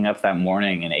about waking up that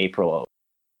morning in April,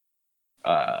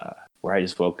 where I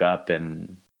just woke up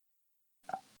and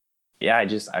I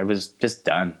was just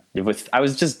done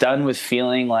with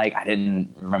feeling like I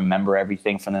didn't remember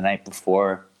everything from the night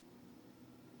before.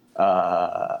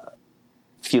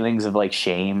 Feelings of like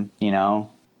shame, or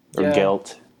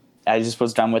guilt. I just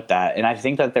was done with that. And I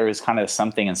think that there was kind of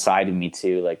something inside of me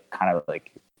too, like kind of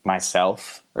like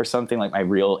myself or something, like my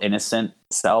real innocent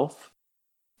self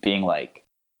being like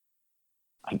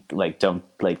don't,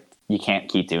 like, you can't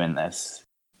keep doing this.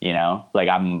 Like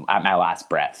I'm at my last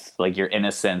breath. Like your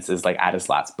innocence is like at its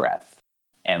last breath.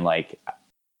 And like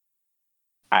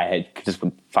I had just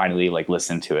finally like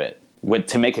listened to it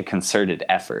to make a concerted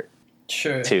effort.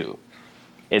 Sure. Too.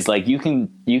 Is like you can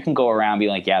go around being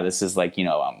like, yeah, this is like,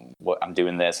 I'm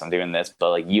doing this,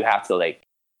 but like you have to like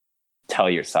tell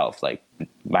yourself like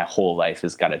my whole life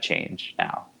has got to change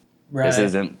now. Right. This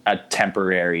isn't a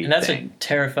temporary and that's thing. A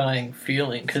terrifying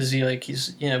feeling because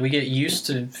we get used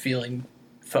to feeling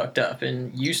fucked up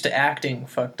and used to acting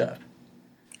fucked up.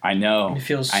 I know. And it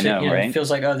feels right? It feels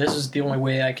like, oh, this is the only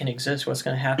way I can exist. What's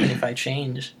going to happen if I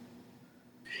change?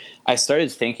 I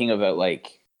started thinking about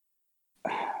like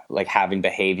having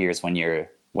behaviors when you're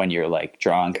like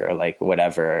drunk or like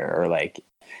whatever, or like,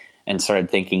 and started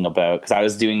thinking about, because I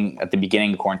was doing at the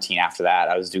beginning of quarantine. After that,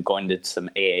 I was going to some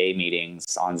AA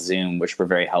meetings on Zoom, which were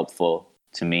very helpful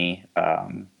to me.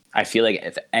 I feel like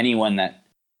if anyone that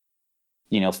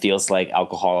feels like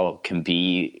alcohol can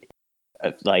be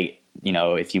like,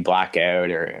 if you black out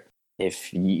or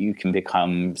if you can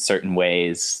become certain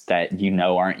ways that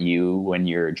aren't you when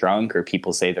you're drunk, or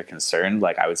people say they're concerned,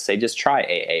 like I would say just try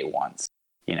AA once,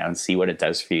 and see what it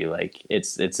does for you. Like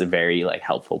it's a very like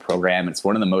helpful program. It's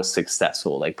one of the most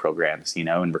successful like programs,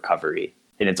 in recovery,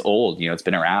 and it's old, it's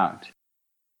been around.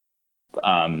 But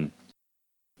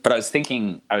I was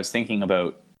thinking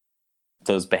about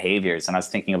those behaviors, and I was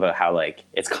thinking about how like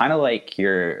it's kind of like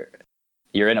you're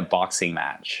in a boxing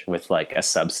match with like a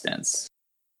substance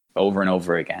over and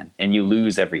over again, and you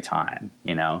lose every time,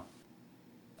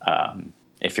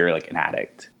 if you're like an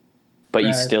addict, but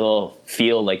you still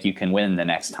feel like you can win the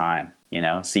next time,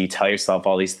 so you tell yourself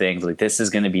all these things like, this is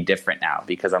going to be different now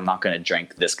because I'm not going to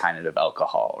drink this kind of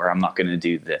alcohol, or I'm not going to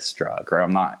do this drug, or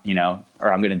I'm not,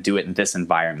 or I'm going to do it in this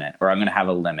environment, or I'm going to have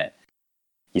a limit.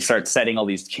 You start setting all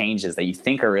these changes that you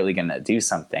think are really going to do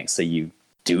something. So you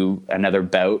do another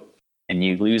bout and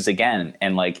you lose again.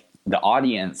 And like the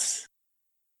audience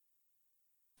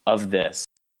of this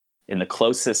in the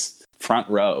closest front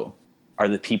row are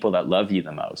the people that love you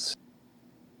the most.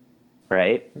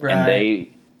 Right.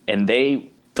 And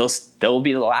they'll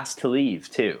be the last to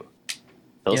leave too.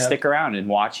 They'll stick around and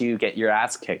watch you get your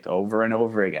ass kicked over and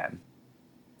over again.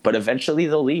 But eventually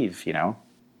they'll leave,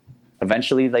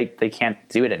 Eventually, like, they can't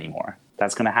do it anymore.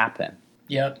 That's going to happen.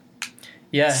 Yep.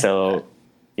 Yeah. So,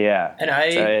 yeah. And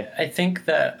I think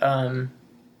that,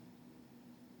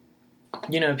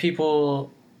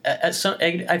 people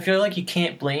I feel like you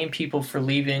can't blame people for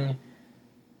leaving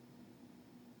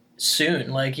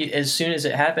soon. Like as soon as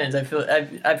it happens, I feel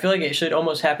like it should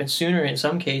almost happen sooner in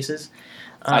some cases.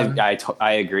 I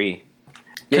agree.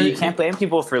 Yeah, you can't blame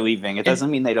people for leaving. It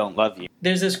doesn't mean they don't love you.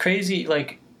 There's this crazy,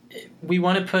 like, we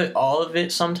want to put all of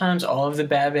the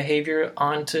bad behavior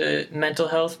onto mental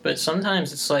health, but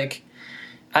sometimes it's like,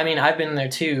 I mean, I've been there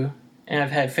too, and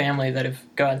I've had family that have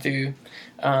gone through,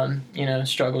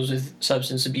 struggles with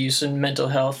substance abuse and mental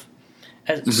health.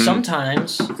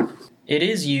 Sometimes it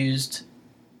is used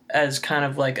as kind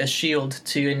of like a shield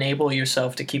to enable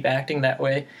yourself to keep acting that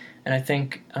way, and I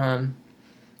think,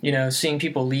 seeing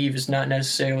people leave is not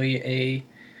necessarily a,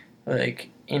 like,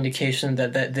 indication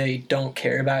that they don't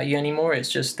care about you anymore.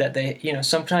 It's just that they,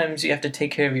 sometimes you have to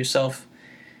take care of yourself,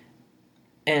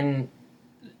 and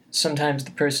sometimes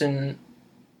the person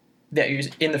that you're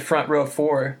in the front row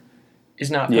for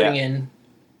is not putting in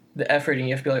the effort, and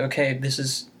you have to be like, okay, this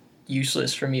is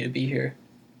useless for me to be here.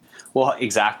 Well,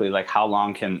 exactly. Like how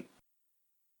long can,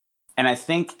 and I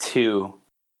think too,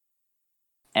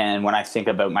 and when I think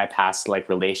about my past like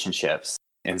relationships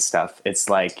and stuff, it's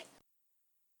like,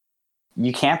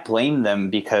 you can't blame them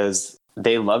because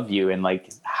they love you, and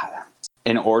like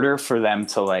in order for them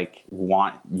to like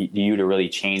want you to really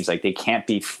change, like they can't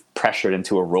be pressured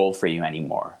into a role for you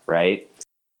anymore, right?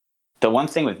 The one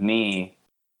thing with me,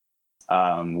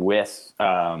 with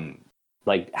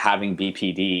like having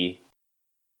BPD,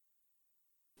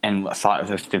 and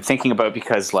I've been thinking about,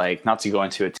 because like, not to go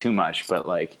into it too much, but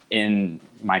like in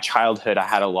my childhood, I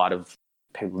had a lot of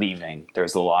leaving.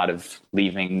 There's a lot of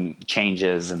leaving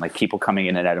changes and like people coming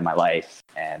in and out of my life.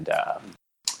 And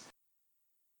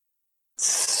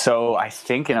so I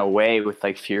think in a way with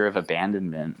like fear of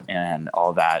abandonment and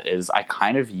all that is I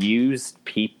kind of used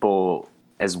people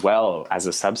as well as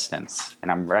a substance.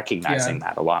 And I'm recognizing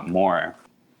that a lot more.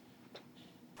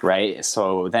 Right.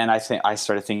 So then I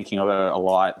started thinking about it a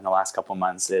lot in the last couple of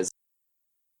months, is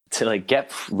to like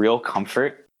get real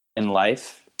comfort in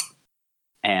life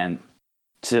and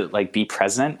to like be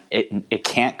present. It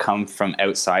can't come from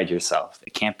outside yourself.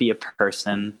 It can't be a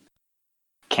person,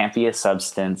 can't be a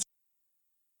substance,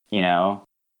 you know,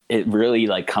 it really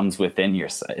like comes within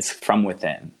yourself. It's from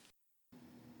within.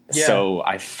 Yeah. So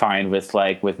I find with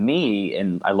me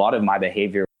and a lot of my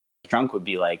behavior drunk would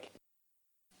be like,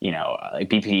 you know, like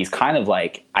BPD is kind of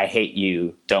like, I hate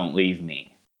you, don't leave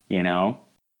me, you know?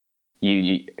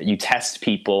 You test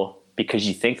people because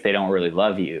you think they don't really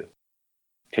love you,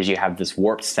 because you have this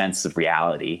warped sense of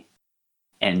reality,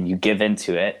 and you give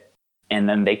into it, and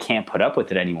then they can't put up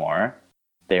with it anymore.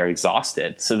 They're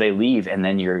exhausted, so they leave, and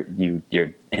then you're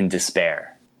in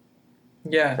despair.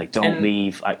 Yeah. Like, don't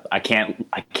leave. I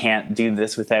can't do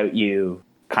this without you,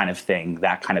 kind of thing,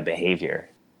 that kind of behavior.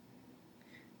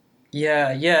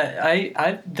 Yeah.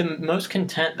 I the most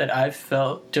content that I've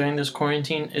felt during this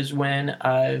quarantine is when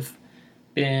I've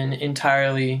been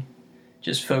entirely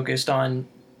just focused on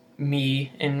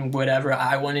me and whatever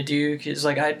I want to do. Because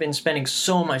like I'd been spending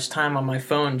so much time on my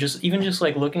phone, just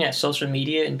like looking at social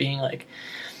media and being like,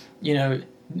 you know,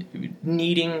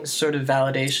 needing sort of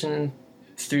validation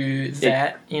through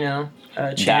that, you know,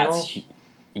 channel.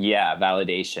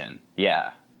 Validation.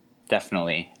 Yeah,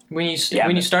 definitely. When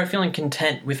you start feeling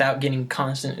content without getting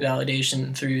constant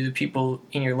validation through the people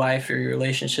in your life or your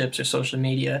relationships or social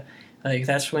media, like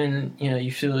that's when, you know,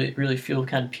 you really feel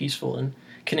kind of peaceful and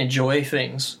can enjoy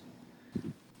things.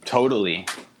 Totally.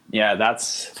 Yeah,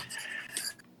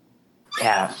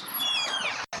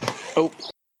 Oh,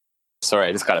 sorry,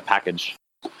 I just got a package.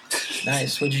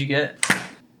 Nice. What did you get?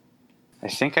 I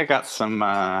think I got some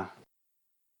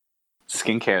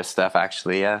skincare stuff,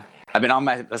 actually. Yeah. I've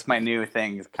been that's my new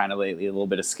thing kind of lately, a little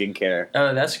bit of skincare.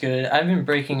 Oh, that's good. I've been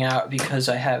breaking out because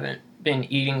I haven't been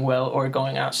eating well or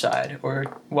going outside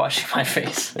or washing my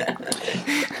face.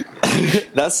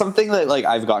 That's something that like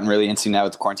I've gotten really into now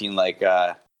with quarantine, like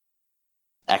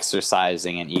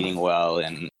exercising and eating well.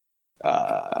 And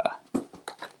I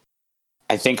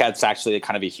think that's actually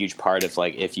kind of a huge part of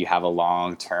like if you have a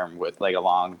long thing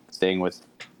with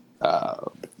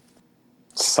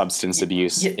substance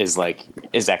abuse is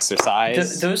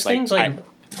exercise. Those things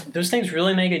those things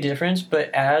really make a difference.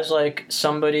 But as like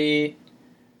somebody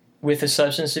with a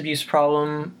substance abuse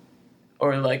problem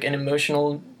or like an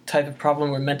emotional type of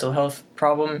problem or mental health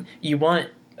problem, you want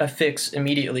a fix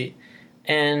immediately.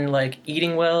 And like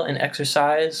eating well and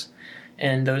exercise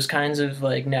and those kinds of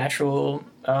like natural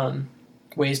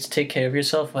ways to take care of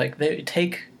yourself, like they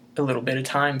take a little bit of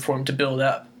time for them to build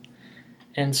up.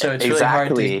 And so it's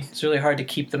really hard to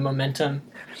keep the momentum.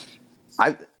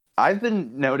 I've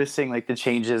been noticing like the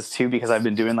changes too, because I've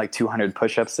been doing like 200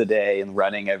 push-ups a day and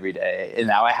running every day. And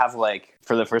now I have like,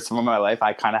 for the first time in my life,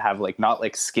 I kind of have like not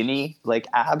like skinny like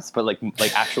abs, but like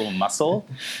actual muscle.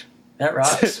 That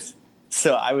rocks.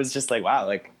 So I was just like, wow,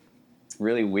 like it's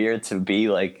really weird to be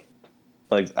like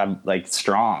I'm like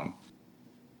strong.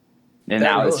 And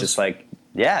now it's just like,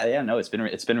 no,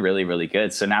 it's been really, really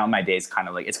good. So now my day's kind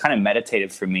of like, it's kind of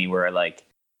meditative for me, where like,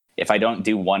 if I don't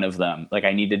do one of them, like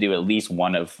I need to do at least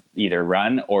one of either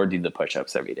run or do the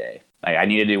push-ups every day. Like I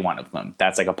need to do one of them.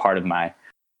 That's like a part of my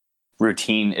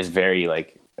routine is very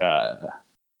like,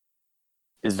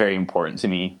 is very important to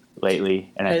me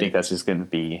lately. And I think that's just going to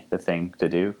be the thing to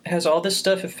do. Has all this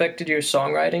stuff affected your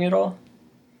songwriting at all?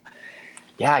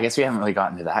 Yeah, I guess we haven't really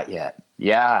gotten to that yet.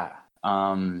 Yeah.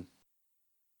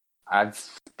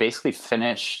 I've basically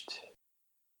finished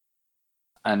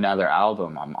another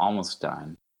album. I'm almost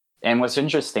done. And what's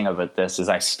interesting about this is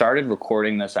I started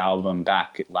recording this album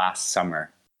back last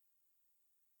summer.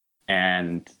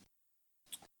 And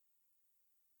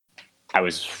I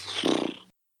was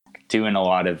doing a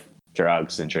lot of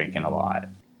drugs and drinking a lot.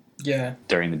 Yeah.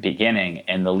 During the beginning.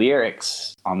 And the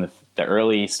lyrics on the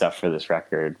early stuff for this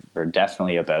record were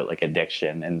definitely about like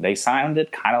addiction. And they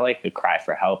sounded kind of like a cry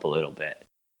for help a little bit.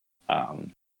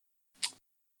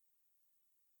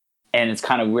 and it's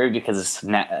kind of weird because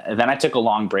then I took a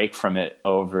long break from it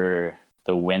over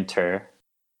the winter,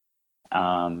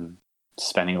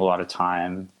 spending a lot of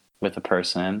time with a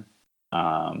person,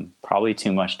 probably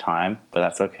too much time, but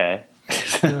that's okay.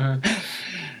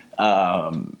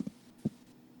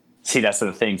 See, that's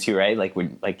the thing too, right? Like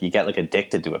when you get like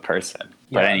addicted to a person.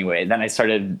 Yeah. But anyway, then I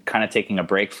started kind of taking a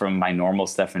break from my normal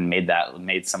stuff and made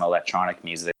some electronic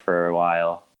music for a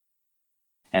while.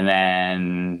 And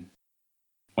then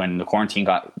when the quarantine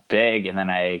got big and then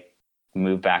I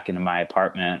moved back into my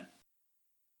apartment,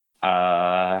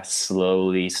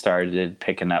 slowly started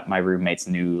picking up my roommate's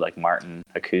new like Martin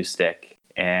acoustic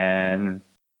and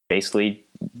basically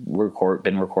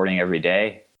been recording every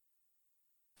day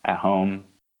at home.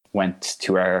 Went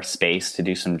to our space to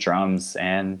do some drums,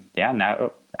 and yeah,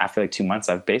 now after like 2 months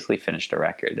I've basically finished a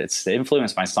record. It's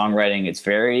influenced my songwriting. It's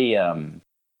very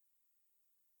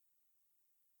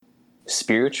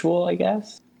spiritual, I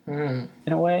guess, in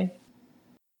a way.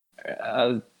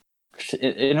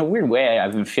 In a weird way,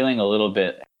 I've been feeling a little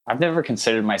bit. I've never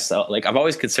considered myself I've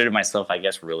always considered myself, I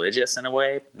guess, religious in a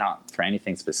way, not for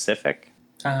anything specific.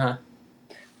 But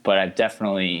I've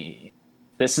definitely.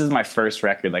 This is my first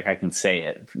record, like I can say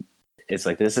it. It's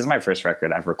like this is my first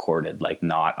record I've recorded like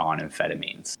not on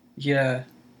amphetamines. Yeah.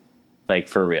 Like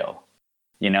for real.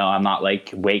 You know, I'm not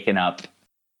like waking up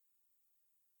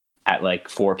at like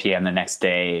 4 p.m. the next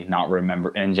day, not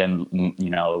remember, and then,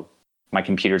 you know, my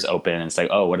computer's open and it's like,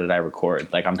 oh, what did I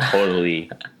record? Like I'm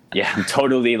totally I'm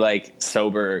totally like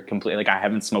sober completely. Like I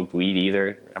haven't smoked weed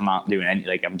either. I'm not doing any,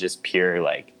 like I'm just pure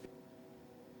like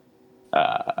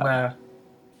wow.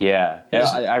 Yeah,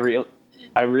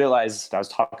 I realized I was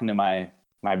talking to my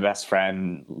best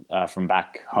friend from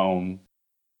back home,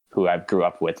 who I grew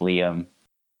up with, Liam,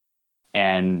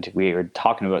 and we were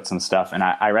talking about some stuff, and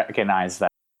I recognized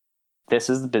that this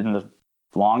has been the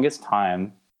longest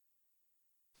time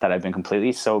that I've been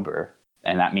completely sober,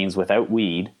 and that means without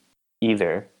weed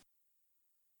either,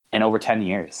 in over 10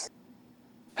 years.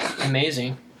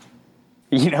 Amazing.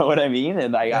 You know what I mean?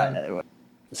 And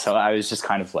so I was just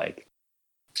kind of like,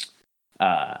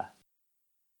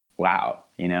 wow,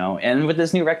 you know. And with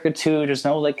this new record too, there's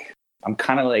no like, I'm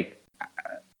kind of like,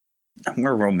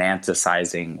 we're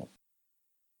romanticizing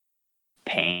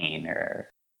pain,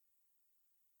 or,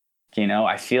 you know,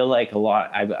 I feel like a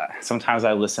lot. Sometimes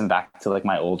I listen back to like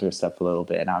my older stuff a little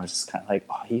bit, and I was just kind of like,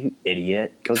 oh, you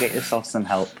idiot, go get yourself some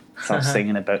help. Stop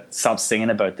singing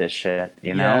about this shit,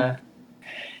 you know. Yeah.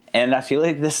 And I feel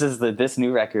like this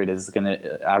new record is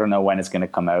gonna. I don't know when it's gonna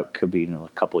come out. Could be in a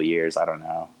couple of years. I don't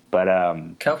know. But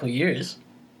couple of years.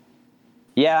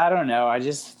 Yeah, I don't know.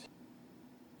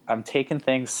 I'm taking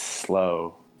things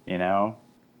slow. You know.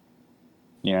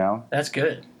 That's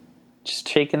good. Just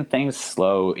taking things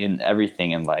slow in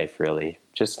everything in life, really.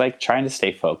 Just like trying to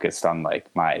stay focused on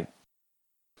like my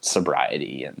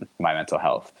sobriety and my mental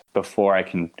health before I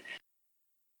can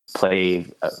play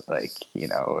like, you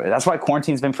know. That's why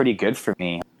quarantine's been pretty good for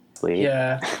me, honestly.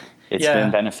 Yeah, it's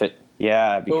been benefit.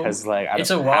 Yeah, because like I it's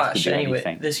don't a wash have to do anyway.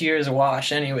 anything. This year is a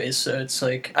wash anyway, so it's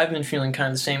like I've been feeling kind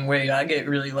of the same way. I get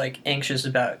really like anxious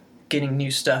about getting new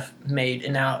stuff made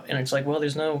and out, and it's like, well,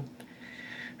 there's no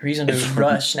reason to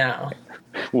rush now.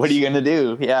 What are you gonna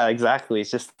do? Yeah, exactly. It's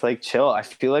just like chill. I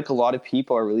feel like a lot of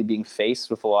people are really being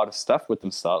faced with a lot of stuff with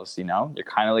themselves. You know, you're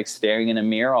kind of like staring in a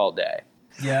mirror all day.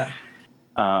 Yeah.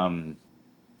 And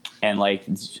like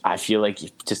I feel like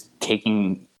just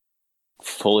taking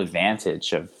full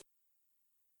advantage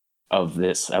of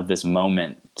this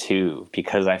moment too,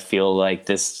 because I feel like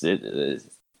this is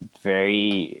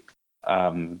very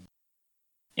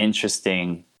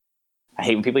interesting. I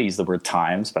hate when people use the word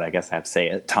times, but I guess I have to say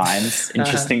it. Times,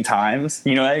 interesting times.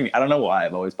 You know what I mean? I don't know why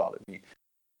it always bothered me.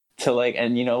 To like,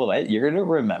 and you know what? You're gonna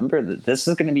remember that this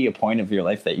is gonna be a point of your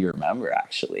life that you remember.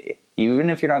 Actually, even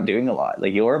if you're not doing a lot,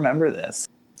 like you'll remember this.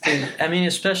 Dude, I mean,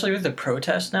 especially with the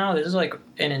protest now, this is like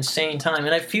an insane time,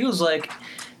 and it feels like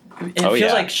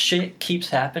like shit keeps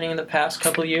happening in the past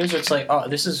couple of years. Where it's like, oh,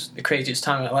 this is the craziest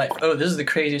time of my life. Oh, this is the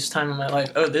craziest time of my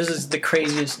life. Oh, this is the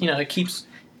craziest. You know, it keeps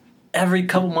every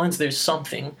couple months there's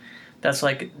something that's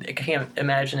like I can't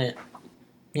imagine it.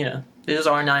 You know, this is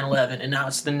our 9/11, and now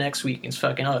it's the next week. It's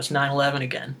fucking it's 9/11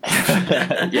 again.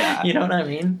 Yeah, you know what I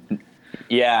mean?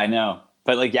 Yeah, I know.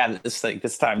 But like, yeah,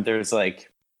 this time there's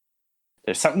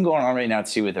something going on right now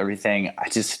too with everything.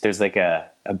 There's like a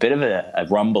bit of a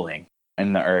rumbling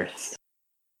in the earth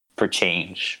for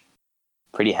change,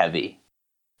 pretty heavy,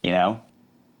 you know.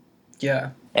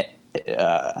 Yeah.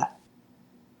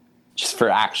 Just for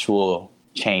actual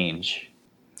change.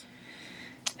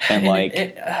 And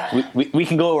like we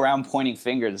can go around pointing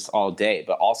fingers all day,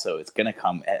 but also it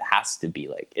has to be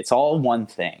like, it's all one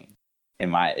thing in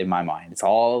my mind. It's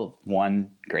all one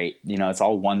great, it's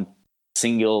all one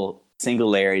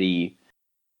singularity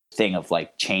thing of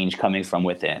like change coming from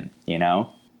within,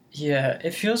 Yeah,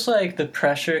 it feels like the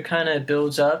pressure kind of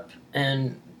builds up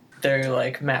and they're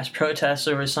like mass protests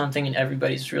over something and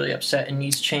everybody's really upset and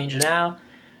needs change now.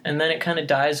 And then it kind of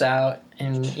dies out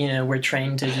and, we're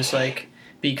trained to just like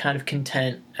be kind of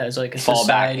content as like a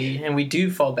society. Back. And we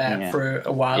do fall back for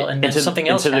a while and then something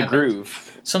else happens. Into the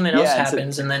groove. Something else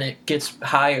happens and then it gets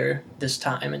higher this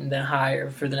time and then higher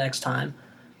for the next time.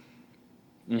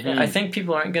 Mm-hmm. I think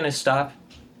people aren't going to stop,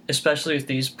 especially with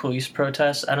these police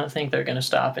protests. I don't think they're going to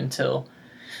stop until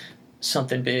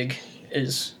something big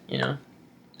is,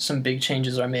 some big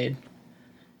changes are made.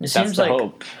 And it seems like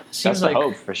hope. That's the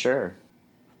hope for sure.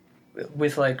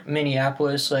 With like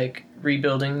Minneapolis, like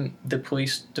rebuilding the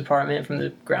police department from the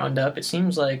ground up, it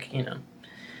seems like,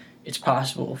 it's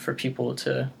possible for people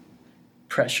to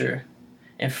pressure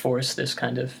and force this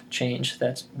kind of change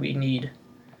that we need.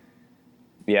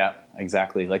 Yeah,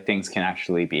 exactly. Like things can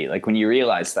actually be like when you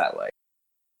realize that, like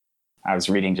I was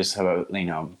reading just about,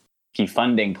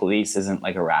 defunding police isn't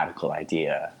like a radical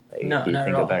idea. Like, no, you not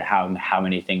think at all. about how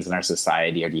many things in our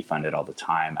society are defunded all the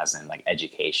time, as in like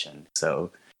education.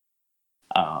 So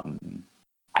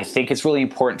I think it's really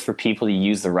important for people to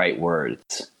use the right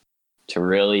words, to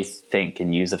really think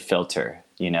and use a filter,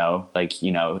 to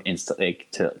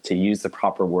use the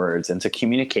proper words and to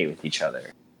communicate with each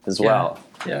other as well.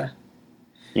 Yeah.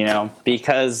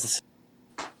 Because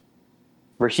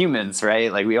we're humans,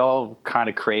 right? Like we all kind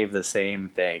of crave the same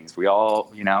things. We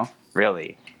all,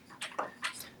 really.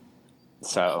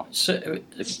 So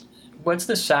what's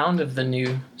the sound of the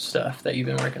new stuff that you've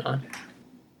been working on?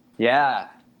 Yeah.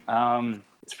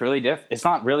 It's really it's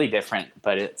not really different,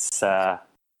 but it's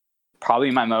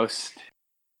probably my most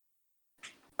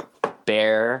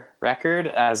bare record,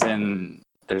 as in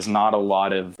there's not a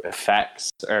lot of effects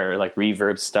or like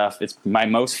reverb stuff. It's my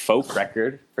most folk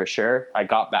record for sure. I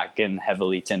got back in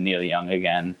heavily to Neil Young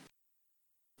again.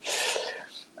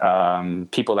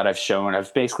 People that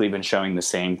I've basically been showing the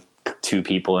same two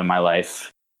people in my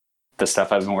life the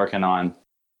stuff I've been working on.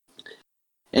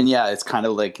 And yeah, it's kind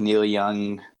of like Neil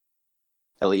Young,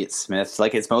 Elliott Smith.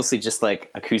 Like it's mostly just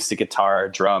like acoustic guitar,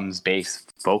 drums, bass,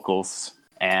 vocals.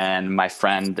 And my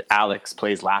friend Alex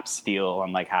plays lap steel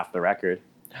on like half the record.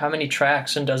 How many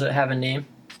tracks, and does it have a name?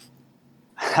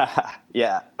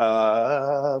 Yeah.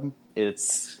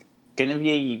 It's gonna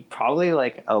be probably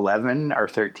like 11 or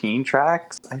 13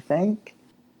 tracks, I think.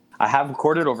 I have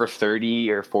recorded over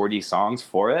 30 or 40 songs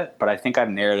for it, but I think I've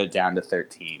narrowed it down to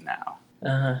 13 now.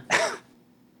 Uh-huh.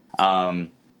 The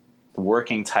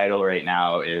working title right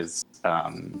now is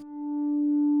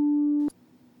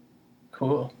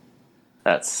Cool.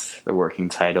 That's the working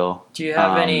title. Do you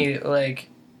have any like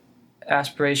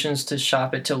aspirations to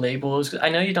shop it to labels? I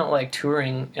know you don't like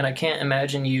touring, and I can't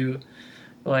imagine you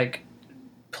like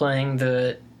playing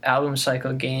the album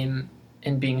cycle game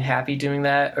and being happy doing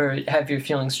that. Or have your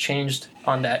feelings changed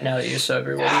on that now that you're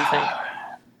sober? What do you think?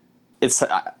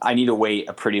 I need to wait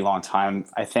a pretty long time,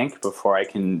 I think, before I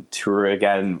can tour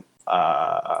again.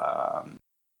 I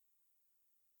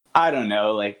don't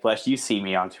know, like, Bless, you see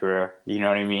me on tour, you know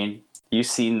what I mean? You've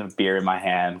seen the beer in my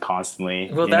hand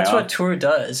constantly. Well, that's what tour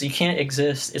does. You can't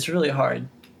exist. It's really hard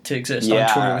to exist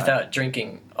on tour without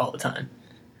drinking all the time.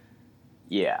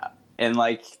 Yeah. And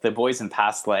like the boys in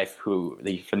Past Life from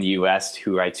the US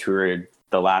who I toured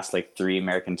the last like 3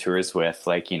 American tours with,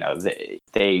 like,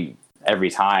 they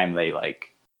every time they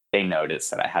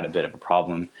noticed that I had a bit of a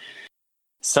problem.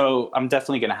 So I'm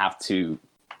definitely going to have to,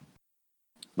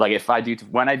 like,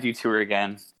 when I do tour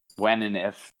again, when and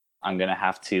if, I'm going to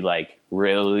have to like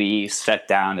really set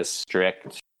down a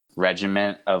strict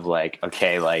regiment of like,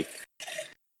 okay, like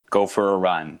go for a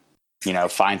run,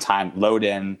 find time, load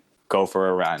in, go for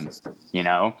a run,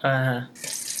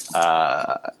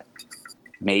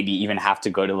 maybe even have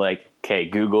to go to like, okay,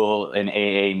 Google an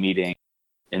AA meeting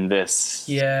in this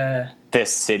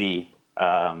city.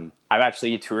 I've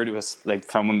actually toured with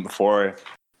like someone before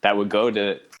that would go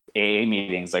to AA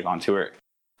meetings like on tour,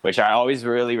 which I always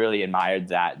really, really admired,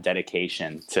 that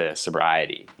dedication to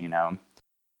sobriety,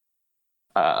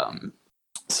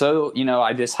 So,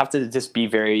 I just have to just be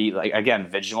very, like, again,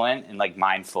 vigilant and like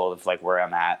mindful of like where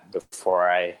I'm at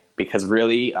because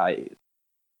really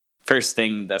first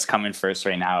thing that's coming first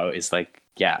right now is like,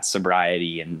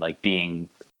 sobriety and like being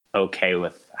okay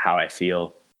with how I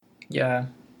feel. Yeah.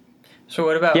 So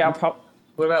what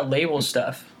about label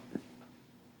stuff?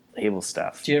 label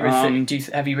stuff. Do you ever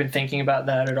have you been thinking about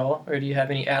that at all, or do you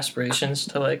have any aspirations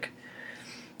to like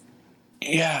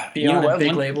be on a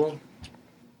big label?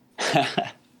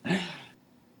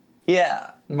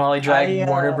 Yeah, Molly Drag,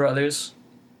 Warner Brothers,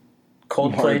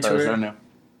 Coldplay tour. I don't know.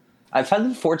 I've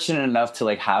been fortunate enough to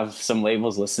like have some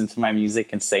labels listen to my music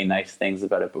and say nice things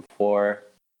about it before.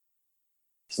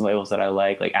 Some labels that I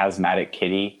like Asthmatic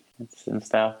Kitty and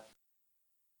stuff.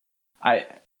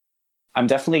 I'm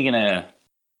definitely gonna,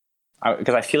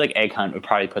 because I feel like Egg Hunt would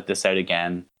probably put this out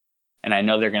again, and I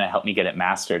know they're gonna help me get it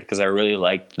mastered because I really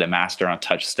liked the master on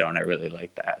Touchstone. I really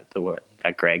liked what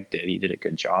Greg did. He did a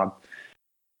good job.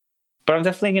 But I'm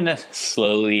definitely gonna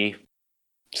slowly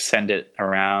send it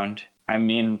around. I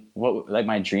mean, what like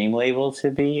my dream label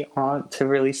to be on to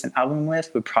release an album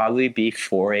with would probably be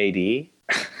 4AD.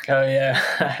 Oh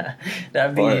yeah,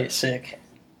 that'd be sick.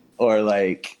 Or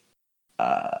like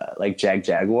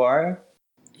Jaguar.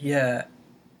 Yeah,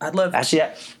 I'd love. Actually,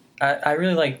 I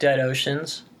really like Dead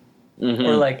Oceans, mm-hmm.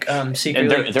 or like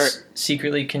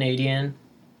Secretly Canadian.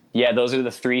 Yeah, those are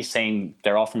the three same.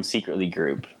 They're all from Secretly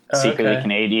Group. Oh, Secretly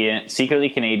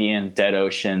Canadian, Dead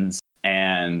Oceans,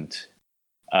 and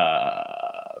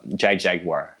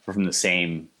Jaguar from the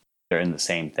same. They're in the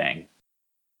same thing.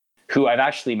 Who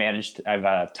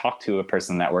I've talked to a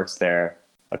person that works there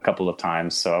a couple of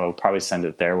times, so I'll probably send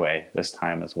it their way this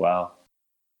time as well.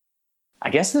 I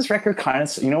guess this record kind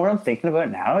of, you know what I'm thinking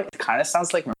about now? It kind of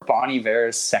sounds like Bon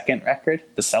Iver's second record,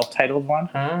 the self-titled one.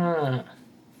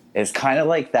 It's kind of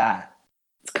like that.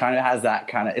 It kind of has that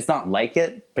kind of, it's not like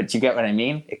it, but you get what I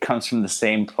mean? It comes from the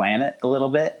same planet a little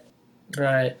bit.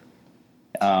 Right.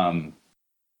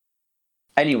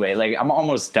 Anyway, like I'm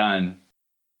almost done.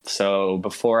 So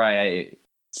before I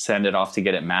send it off to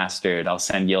get it mastered, I'll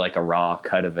send you like a raw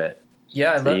cut of it.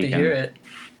 Yeah, I'd love to hear it.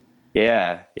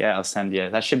 Yeah, I'll send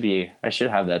you. I should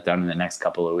have that done in the next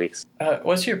couple of weeks.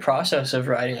 What's your process of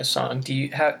writing a song?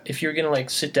 If you were gonna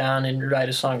like sit down and write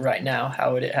a song right now,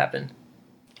 how would it happen?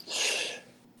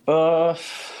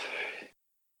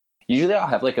 Usually I'll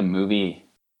have like a movie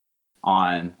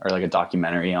on or like a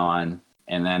documentary on,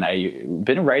 and then I've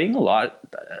been writing a lot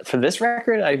for this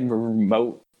record. I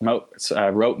wrote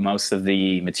most of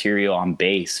the material on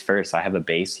bass first. I have a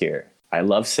bass here. I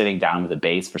love sitting down with a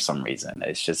bass for some reason.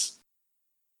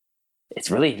 It's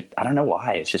really, I don't know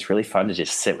why. It's just really fun to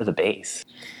just sit with a bass.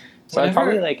 So I'd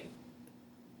probably like,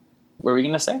 what were we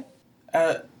going to say?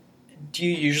 Do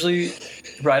you usually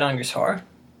write on guitar?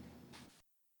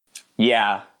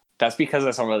 Yeah, that's because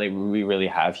that's all we really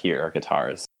have here are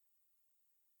guitars.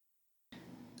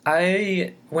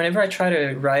 Whenever I try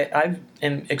to write, I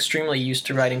am extremely used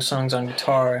to writing songs on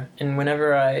guitar, and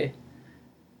whenever I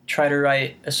try to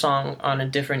write a song on a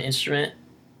different instrument,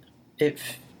 it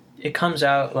comes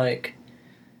out like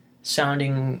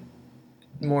sounding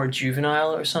more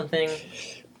juvenile or something.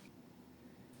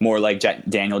 More like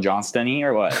Daniel Johnston-y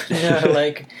or what? Yeah,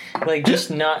 like just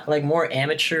not like more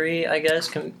amateur-y, I guess.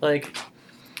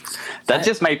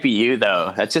 Just might be you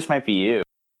though. That just might be you.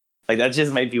 Like that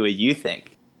just might be what you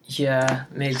think. Yeah,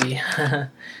 maybe.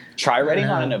 Try writing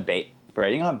on a bass.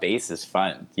 Writing on bass is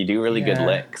fun. You do really good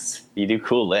licks. You do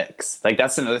cool licks. Like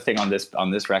that's another thing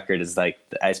on this record is like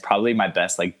it's probably my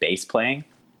best like bass playing.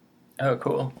 Oh,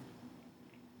 cool.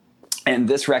 And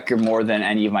this record more than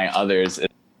any of my others is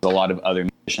a lot of other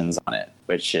musicians on it,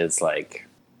 which is like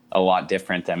a lot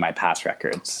different than my past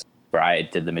records where I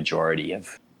did the majority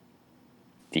of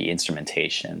the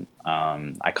instrumentation.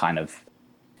 I kind of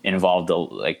involved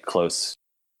like close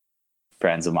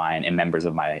friends of mine and members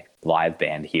of my live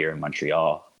band here in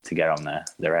Montreal to get on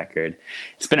the record.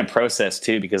 It's been a process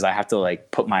too because I have to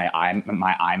like put my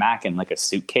iMac in like a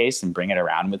suitcase and bring it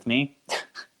around with me,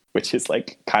 which is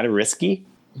like kind of risky.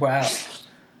 Wow.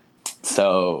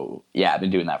 So yeah, I've been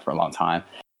doing that for a long time.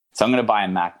 So I'm going to buy a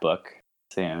MacBook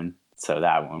soon, so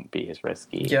that won't be as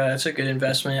risky. Yeah, that's a good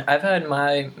investment. I've had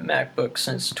my MacBook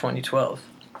since 2012.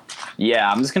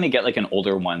 Yeah, I'm just going to get like an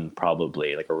older one,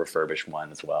 probably like a refurbished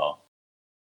one as well.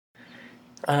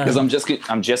 Because I'm just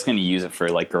going to use it for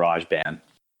like GarageBand.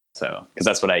 So, because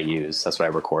that's what I use. That's what I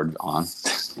record on.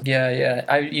 Yeah.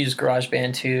 I use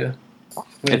GarageBand too.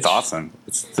 It's awesome.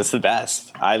 It's the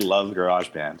best. I love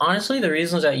GarageBand. Honestly, the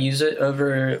reasons I use it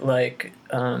over like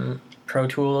Pro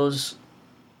Tools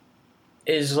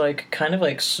is like kind of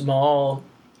like small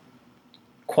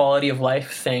quality of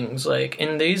life things. Like,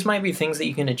 and these might be things that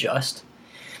you can adjust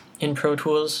in Pro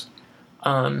Tools.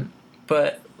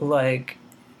 But like,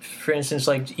 for instance,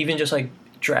 like even just like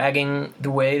dragging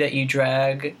the way that you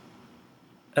drag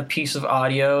a piece of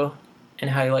audio and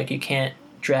how like you can't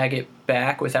drag it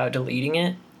back without deleting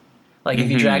it. Like if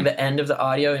you drag the end of the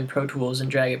audio in Pro Tools and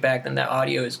drag it back, then that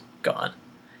audio is gone.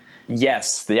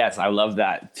 Yes, I love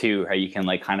that too. How you can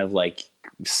like kind of like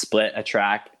split a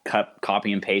track,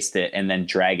 copy and paste it, and then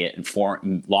drag it and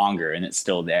form longer, and it's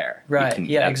still there. Right.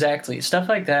 Yeah. Exactly. Stuff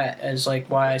like that is like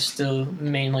why I still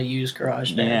mainly use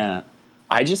GarageBand. Yeah.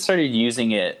 I just started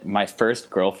using it. My first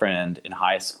girlfriend in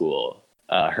high school,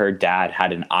 her dad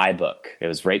had an iBook. It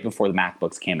was right before the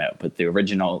MacBooks came out, but the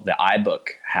iBook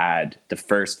had the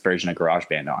first version of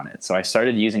GarageBand on it. So I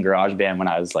started using GarageBand when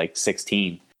I was like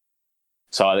 16.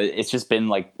 So it's just been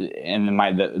like in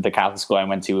the Catholic school I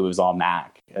went to, it was all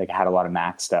Mac. Like I had a lot of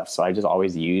Mac stuff. So I just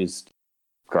always used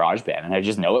GarageBand and I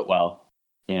just know it well.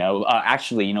 You know,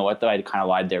 actually, you know what though? I kind of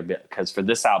lied there because for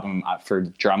this album, for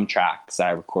drum tracks I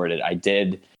recorded, I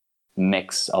did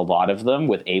mix a lot of them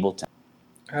with Ableton.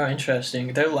 Oh,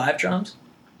 interesting. They're live drums?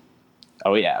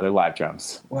 Oh yeah, they're live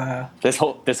drums. Wow. This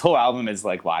whole album is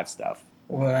like live stuff.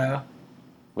 Wow.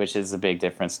 Which is a big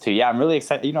difference too. Yeah, I'm really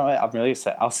excited. You know what? I'm really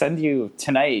excited. I'll send you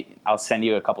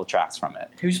a couple tracks from it.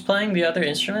 Who's playing the other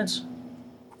instruments?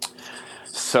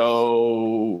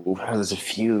 So there's a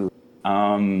few.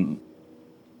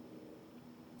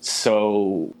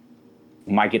 So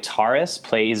my guitarist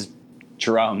plays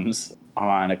drums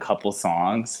on a couple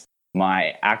songs.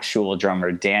 My actual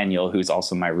drummer, Daniel, who's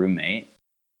also my roommate,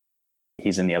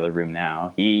 he's in the other room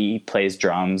now. He plays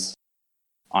drums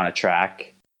on a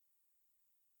track.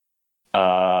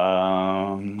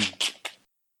 My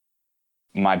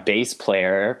bass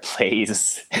player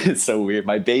plays it's so weird.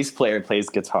 My bass player plays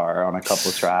guitar on a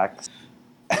couple tracks.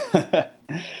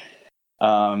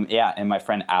 Yeah, and my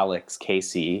friend Alex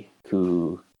Casey,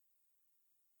 who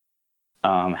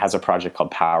has a project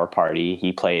called Power Party,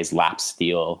 he plays lap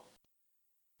steel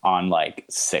on like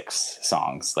 6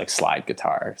 songs, like slide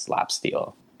guitars, lap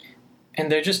steel.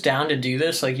 And they're just down to do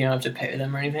this? Like you don't have to pay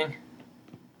them or anything?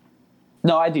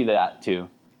 No, I do that too.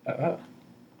 Oh.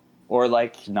 Or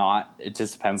like not. It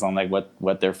just depends on like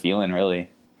what they're feeling,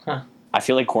 really. Huh. I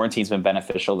feel like quarantine's been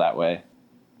beneficial that way.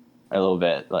 A little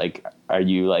bit. Like, are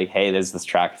you like, hey, there's this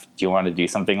track. Do you want to do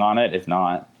something on it? If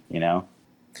not, you know.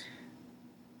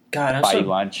 God, buy you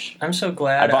lunch. I'm so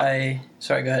glad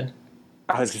Sorry, go ahead.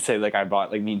 I was gonna say like I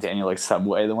bought like me and Daniel like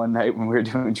Subway the one night when we were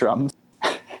doing drums.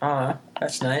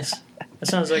 That's nice. That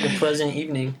sounds like a pleasant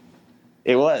evening.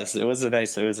 It was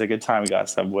a good time. We got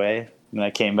Subway, and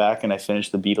I came back and I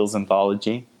finished the Beatles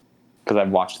anthology because I've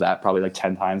watched that probably like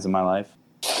 10 times in my life.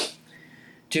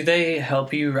 Do they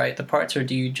help you write the parts, or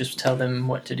do you just tell them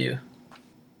what to do?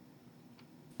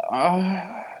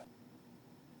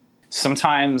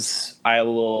 Sometimes I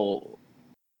will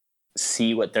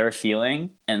see what they're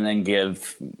feeling and then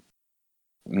give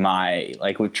my,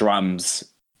 like with drums,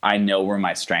 I know where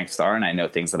my strengths are and I know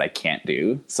things that I can't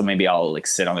do. So maybe I'll like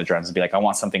sit on the drums and be like, I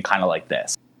want something kind of like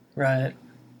this. Right.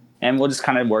 And we'll just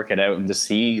kind of work it out and just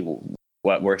see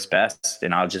what works best.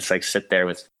 And I'll just like sit there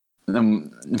with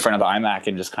them in front of the iMac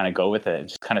and just kind of go with it.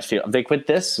 Just kind of feel like with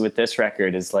this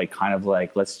record is like kind of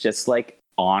like, let's just like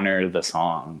honor the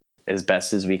song as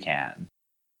best as we can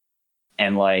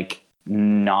and like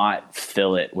not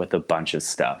fill it with a bunch of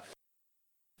stuff.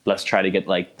 Let's try to get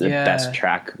like the best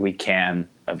track we can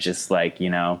of just like, you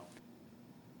know,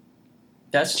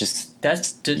 that's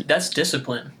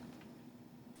discipline.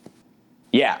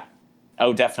 Yeah.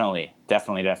 Oh, definitely.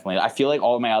 I feel like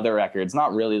all my other records,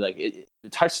 not really like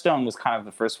Touchstone was kind of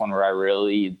the first one where I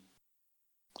really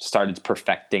started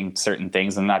perfecting certain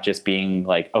things and not just being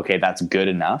like, okay, that's good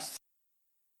enough.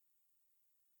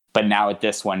 But now with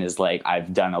this one is like,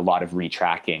 I've done a lot of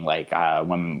retracking. Like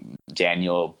when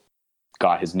Daniel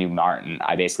got his new Martin,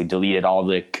 I basically deleted all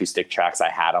the acoustic tracks I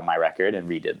had on my record and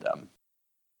redid them.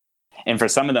 And for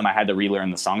some of them, I had to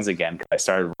relearn the songs again because I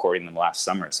started recording them last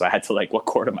summer. So I had to like, what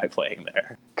chord am I playing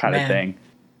there? Kind of thing.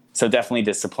 So definitely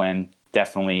discipline,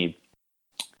 definitely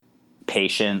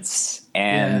patience,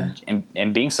 and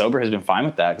being sober has been fine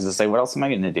with that because it's like, what else am I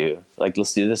going to do? Like,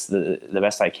 let's do this the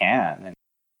best I can. And,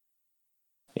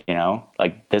 you know,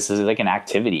 like this is like an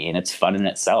activity and it's fun in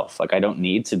itself. Like I don't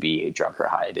need to be drunk or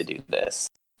high to do this.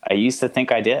 I used to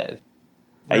think I did.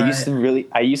 Right. I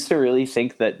used to really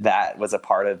think that was a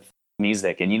part of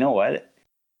music. And you know what?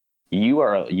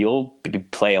 You'll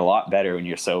play a lot better when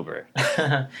you're sober.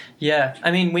 Yeah.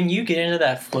 I mean, when you get into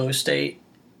that flow state,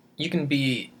 you can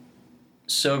be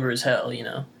sober as hell, you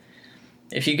know.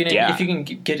 If you can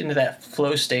get into that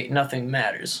flow state, nothing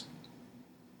matters.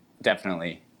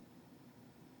 Definitely.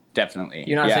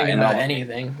 You're not thinking about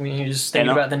anything. When you're just thinking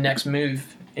about the next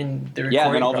move in the recording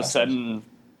and then all process. of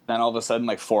a sudden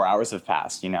like 4 hours have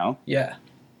passed, you know? Yeah.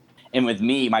 And with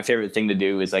me, my favorite thing to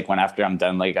do is like after I'm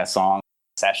done like a song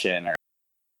session or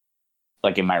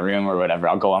like in my room or whatever,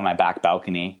 I'll go on my back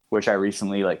balcony, which I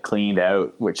recently like cleaned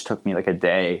out, which took me like a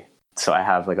day. So I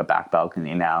have like a back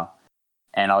balcony now,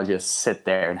 and I'll just sit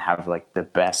there and have like the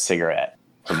best cigarette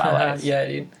of my life. Yeah,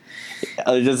 dude.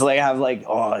 I'll just like have like,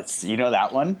 oh, it's, you know,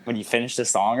 that one when you finish the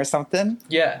song or something.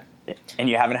 Yeah. And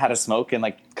you haven't had a smoke in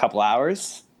like a couple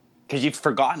hours because you've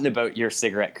forgotten about your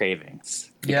cigarette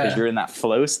cravings because you're in that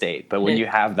flow state. But when you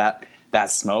have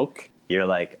that smoke, you're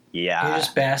like, yeah. You're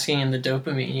just basking in the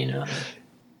dopamine, you know?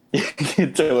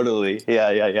 Totally.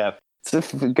 Yeah.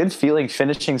 It's a good feeling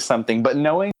finishing something, but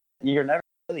knowing you're never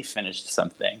really finished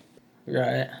something.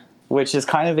 Right. Which is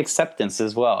kind of acceptance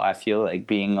as well. I feel like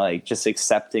being like just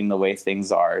accepting the way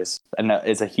things are is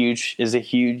a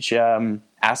huge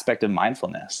aspect of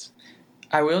mindfulness.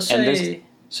 I will say,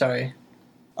 sorry.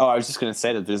 Oh, I was just going to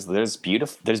say that there's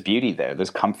beauty there. There's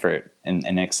comfort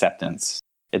in acceptance.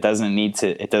 It doesn't need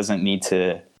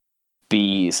to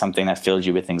be something that fills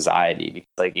you with anxiety. Because,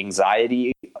 like,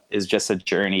 anxiety is just a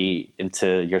journey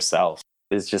into yourself.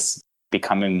 It's just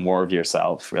becoming more of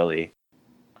yourself, really.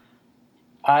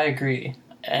 I agree,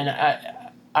 and I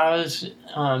was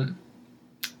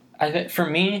I think for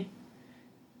me,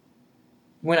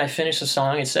 when I finish a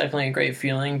song, it's definitely a great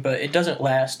feeling, but it doesn't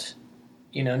last.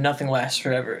 You know, nothing lasts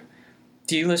forever.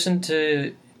 Do you listen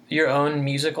to your own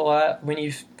music a lot when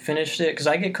you've finished it? Because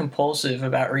I get compulsive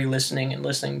about re-listening and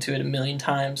listening to it a million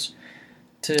times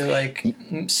to like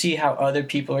see how other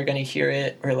people are going to hear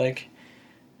it, or like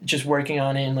just working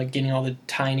on it and like getting all the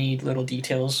tiny little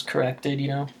details corrected, you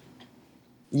know?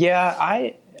 Yeah,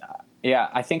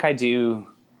 I think I do.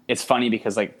 It's funny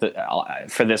because like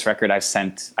for this record, I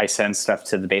send stuff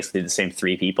to basically the same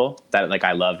 3 people that like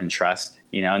I love and trust,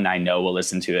 you know, and I know will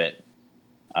listen to it,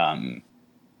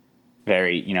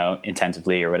 very, you know,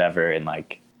 intentively or whatever, and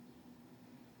like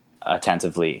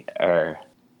attentively or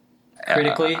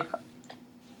critically.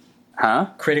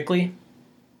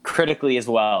 Critically as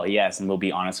well, yes, and will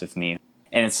be honest with me.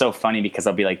 And it's so funny because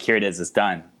I'll be like, here it is, it's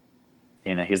done.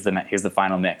 You know, here's the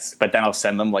final mix. But then I'll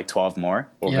send them like 12 more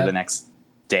over the next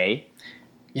day.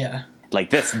 Yeah. Like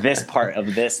this part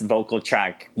of this vocal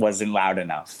track wasn't loud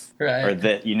enough. Right.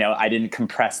 Or you know, I didn't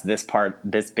compress this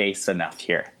bass enough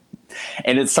here.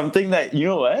 And it's something that, you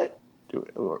know what?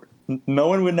 No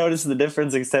one would notice the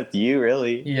difference except you,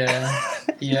 really. Yeah.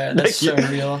 Yeah, that's like, so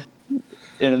real.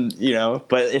 And, you know,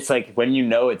 but it's like when you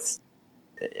know it's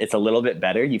a little bit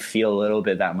better, you feel a little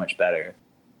bit that much better.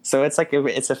 So it's like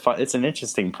it's an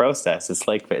interesting process. It's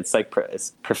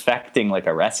perfecting like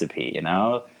a recipe, you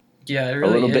know. Yeah, it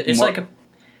really. It's more, like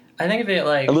I think of it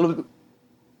like a little bit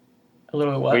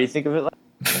what? What do you think of it like?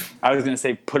 I was gonna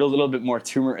say put a little bit more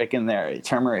turmeric in there.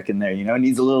 You know, it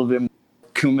needs a little bit more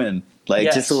cumin,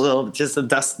 like just a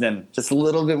dusting, just a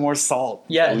little bit more salt.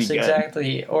 Yes,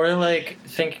 exactly. Or like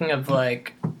thinking of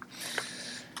like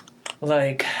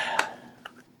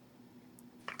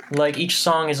each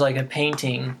song is like a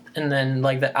painting, and then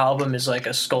like the album is like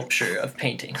a sculpture of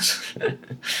paintings.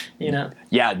 You know?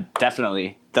 Yeah,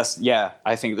 definitely.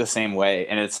 I think the same way.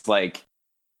 And it's like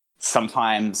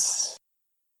sometimes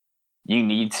you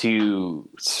need to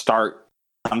start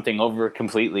something over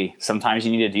completely. Sometimes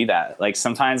you need to do that. Like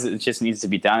sometimes it just needs to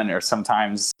be done, or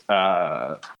sometimes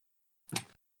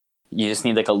you just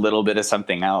need like a little bit of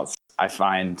something else. I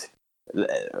find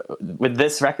with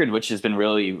this record, which has been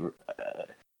really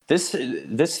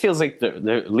this feels like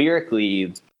the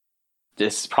lyrically,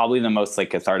 this is probably the most like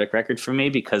cathartic record for me,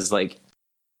 because like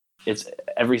it's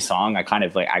every song I kind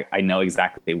of like I know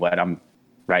exactly what I'm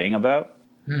writing about.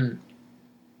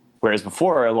 Whereas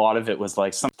before, a lot of it was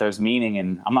like there's meaning,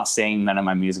 and I'm not saying none of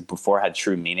my music before had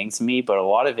true meaning to me, but a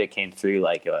lot of it came through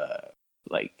like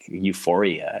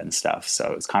euphoria and stuff.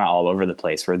 So it's kind of all over the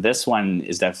place. Where this one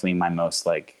is definitely my most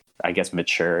like, I guess,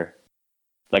 mature.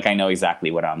 Like I know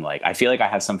exactly what I'm like. I feel like I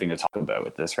have something to talk about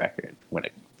with this record when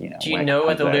it, you know. Do you know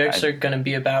what the lyrics are going to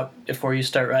be about before you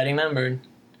start writing them, or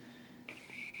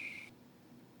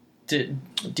do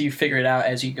you figure it out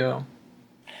as you go?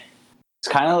 It's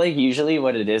kind of like usually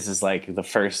what it is like the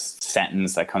first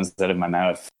sentence that comes out of my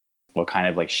mouth will kind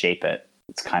of like shape it.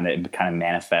 It kind of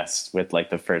manifests with like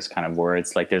the first kind of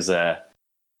words. Like there's a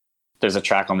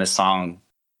track on this song,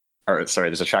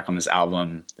 there's a track on this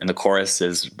album, and the chorus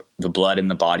is "the blood in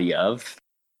the body of,"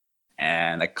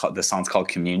 and the song's called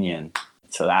 "Communion."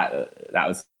 So that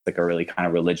was like a really kind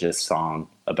of religious song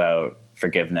about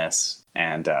forgiveness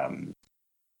and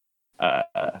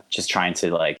just trying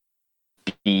to like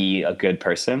be a good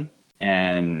person.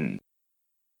 And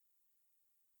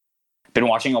been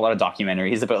watching a lot of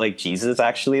documentaries about like Jesus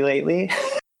actually lately.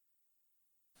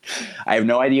 I have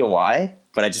no idea why,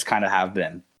 but I just kind of have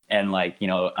been. and like, you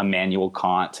know, Immanuel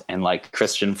Kant and like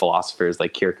Christian philosophers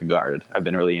like Kierkegaard I've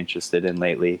been really interested in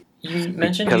lately. You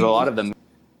mentioned because a lot of them,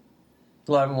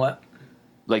 a lot of what?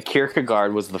 like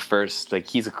Kierkegaard was the first, like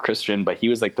he's a Christian, but he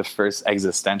was like the first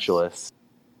existentialist.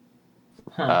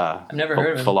 I've never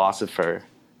heard of him. Philosopher.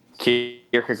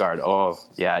 Kierkegaard. Oh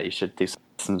yeah, you should do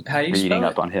some reading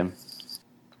up on him.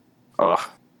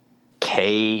 Oh,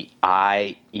 Kierkegaard,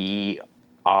 I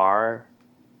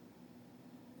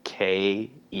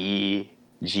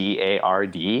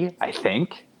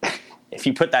think. If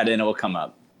you put that in, it will come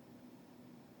up.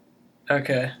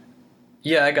 Okay.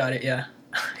 Yeah, I got it. Yeah.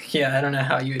 Yeah, I don't know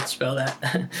how you would spell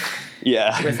that.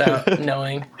 Yeah. Without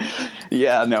knowing.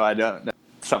 Yeah, no, I don't know.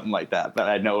 Something like that, but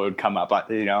I know it would come up.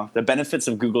 You know, the benefits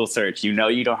of Google search. You know,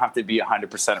 you don't have to be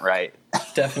 100% right.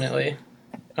 Definitely.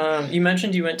 You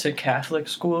mentioned you went to Catholic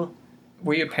school.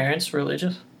 Were your parents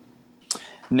religious?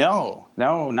 No,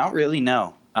 not really.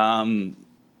 No.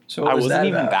 So what was that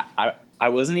about? I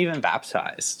wasn't even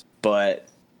baptized, but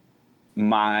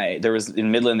there was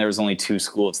in Midland. There was only two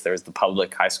schools. There was the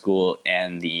public high school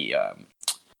and the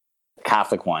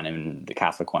Catholic one, and the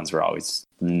Catholic ones were always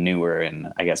newer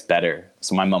and I guess better.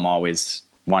 So my mom always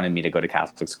wanted me to go to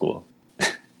Catholic school.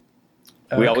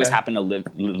 We always happened to live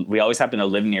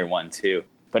near one too.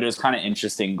 But it was kind of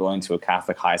interesting going to a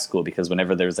Catholic high school because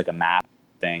whenever there was like a math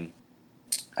thing,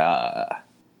 I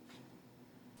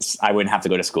wouldn't have to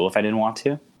go to school if I didn't want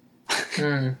to.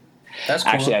 That's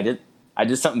cool. Actually, I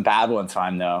did something bad one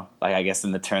time though. Like I guess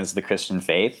in the terms of the Christian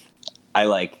faith, I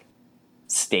like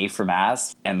stayed for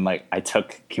mass and like I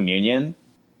took communion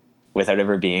without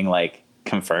ever being like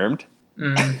confirmed.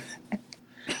 They'll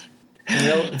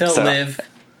live.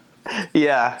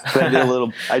 Yeah, but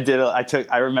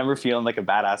I remember feeling like a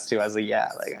badass too. I was like, yeah,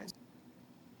 like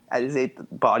I just ate the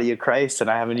body of Christ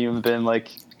and I haven't even been like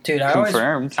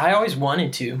confirmed. I always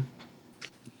wanted to.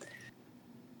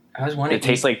 It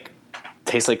tastes like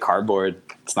cardboard.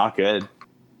 It's not good.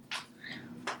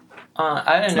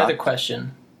 I had another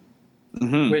question,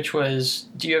 which was,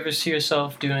 do you ever see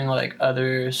yourself doing like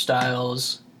other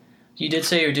styles? You did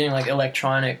say you're doing like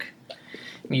electronic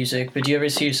music, but do you ever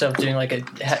see yourself doing like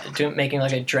making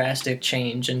like a drastic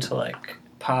change into like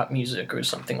pop music or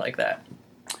something like that?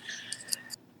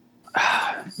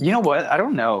 You know what? I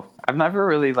don't know. I've never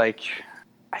really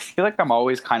I feel like I'm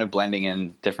always kind of blending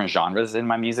in different genres in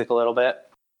my music a little bit.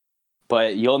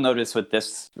 But you'll notice with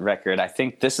this record, I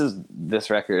think this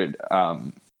record.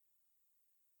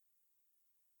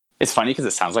 It's funny because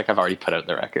it sounds like I've already put out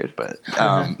the record, but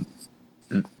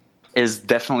is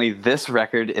definitely this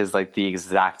record is like the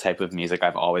exact type of music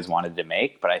I've always wanted to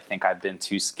make. But I think I've been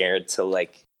too scared to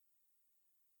like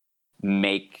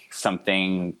make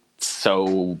something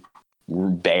so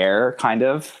bare kind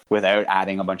of without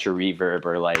adding a bunch of reverb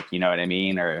or like, you know what I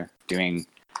mean? Or doing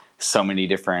so many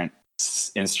different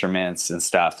instruments and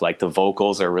stuff. Like the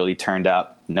vocals are really turned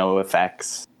up, no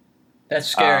effects. That's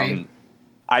scary.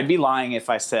 I'd be lying if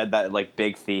I said that like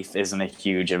Big Thief isn't a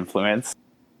huge influence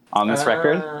on this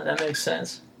record. That makes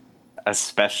sense.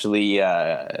 Especially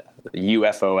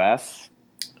UFOF.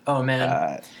 Oh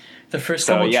man. The first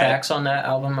couple tracks on that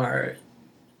album are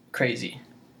crazy.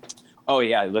 Oh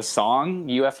yeah, the song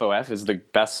UFOF is the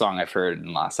best song I've heard in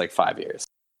the last like 5 years.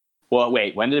 Well,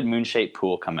 wait, when did Moonshaped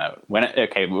Pool come out?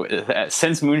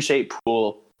 Since Moonshaped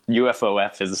Pool,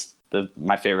 UFOF is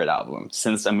my favorite album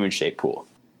since A Moonshaped Pool.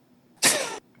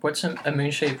 What's a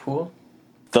Moonshaped Pool?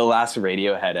 The last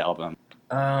Radiohead album.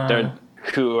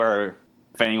 Who are,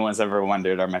 if anyone's ever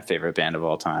wondered, are my favorite band of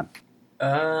all time.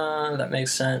 That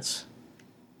makes sense.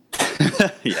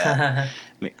 Yeah.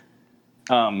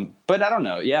 But I don't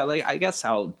know. Yeah, like I guess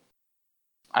I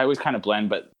always kind of blend,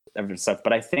 but stuff.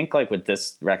 But I think like with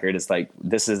this record, it's like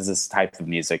this is this type of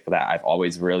music that I've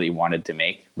always really wanted to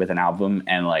make with an album,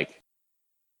 and like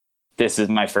this is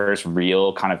my first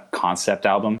real kind of concept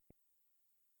album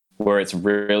where it's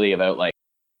really about like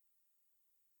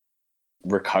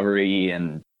recovery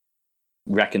and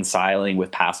reconciling with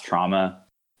past trauma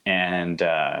and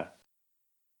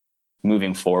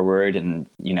moving forward, and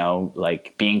you know,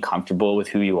 like being comfortable with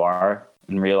who you are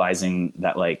and realizing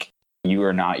that like you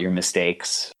are not your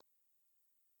mistakes,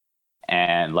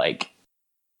 and like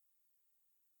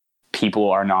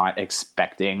people are not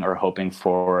expecting or hoping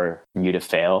for you to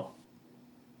fail,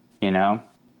 you know?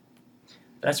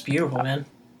 That's beautiful, man.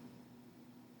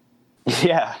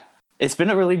 Yeah, it's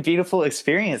been a really beautiful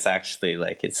experience actually.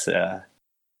 Like it's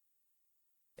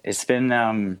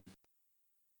been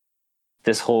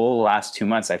this whole last 2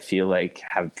 months, I feel like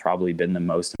have probably been the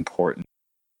most important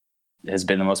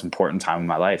time of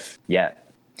my life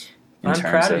yet. I'm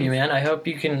proud of you, man. I hope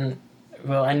you can,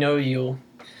 well, I know you'll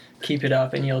keep it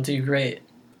up and you'll do great.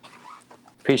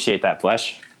 Appreciate that,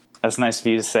 Blesh. That's nice of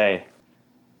you to say.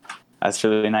 That's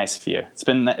really nice of you.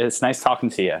 It's nice talking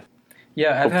to you.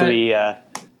 Yeah, hopefully.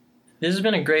 This has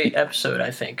been a great episode,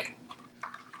 I think.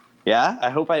 Yeah, I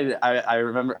hope I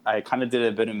remember I kind of did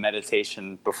a bit of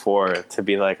meditation before to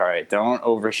be like, all right, don't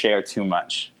overshare too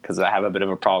much because I have a bit of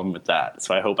a problem with that.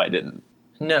 So I hope I didn't.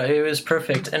 No, it was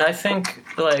perfect. And I think,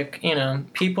 like, you know,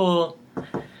 people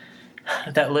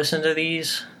that listen to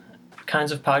these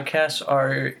kinds of podcasts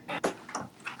are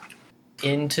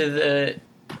into the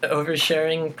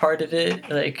oversharing part of it.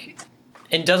 Like,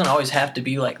 it doesn't always have to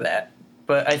be like that.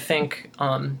 But I think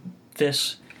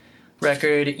this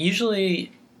record,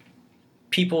 usually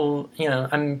people, you know,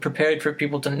 I'm prepared for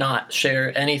people to not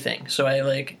share anything. So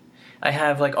I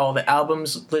have like all the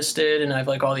albums listed and I have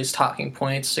like all these talking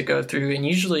points to go through. And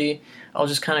usually I'll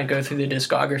just kind of go through the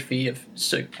discography of,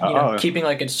 so, you know, keeping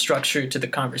like a structure to the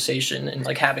conversation and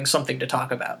like having something to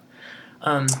talk about.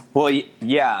 Well,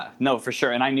 yeah, no, for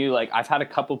sure. And I knew, like, I've had a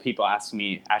couple people ask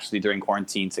me actually during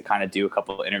quarantine to kind of do a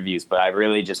couple of interviews, but I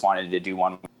really just wanted to do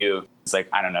one with you. It's like,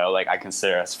 I don't know, like I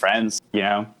consider us friends, you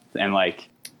know, and like,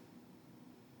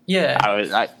 yeah,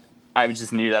 I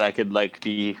just knew that I could like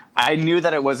I knew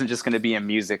that it wasn't just going to be a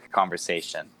music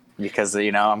conversation because,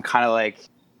 you know, I'm kind of like,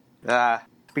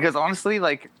 because honestly,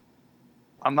 like,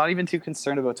 I'm not even too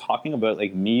concerned about talking about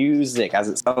like music as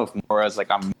itself, more as like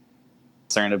I'm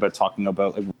concerned about talking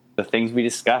about like the things we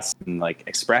discuss and like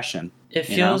expression. It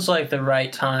feels like the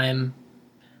right time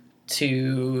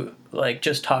to like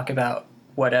just talk about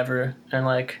whatever and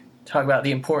like talk about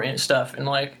the important stuff and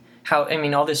like how, I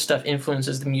mean, all this stuff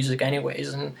influences the music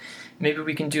anyways, and maybe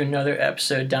we can do another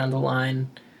episode down the line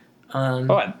and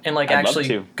like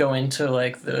actually go into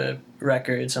like the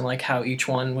records and like how each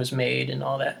one was made and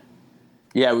all that.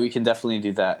 Yeah, we can definitely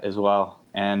do that as well.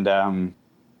 And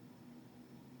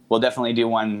we'll definitely do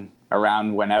one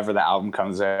around whenever the album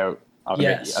comes out. I'll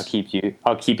keep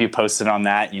you posted on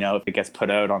that. You know, if it gets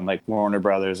put out on like Warner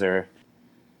Brothers or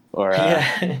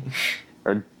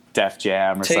or Def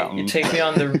Jam or something. Take me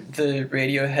on the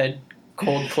Radiohead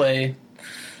Coldplay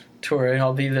tour, and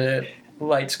I'll be the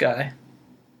lights guy.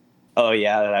 Oh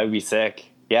yeah, that would be sick.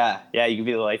 Yeah, you can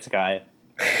be the lights guy,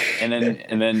 and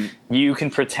then you can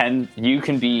pretend you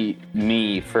can be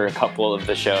me for a couple of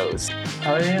the shows.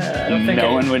 Oh yeah, I don't think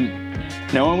no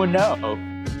one would know.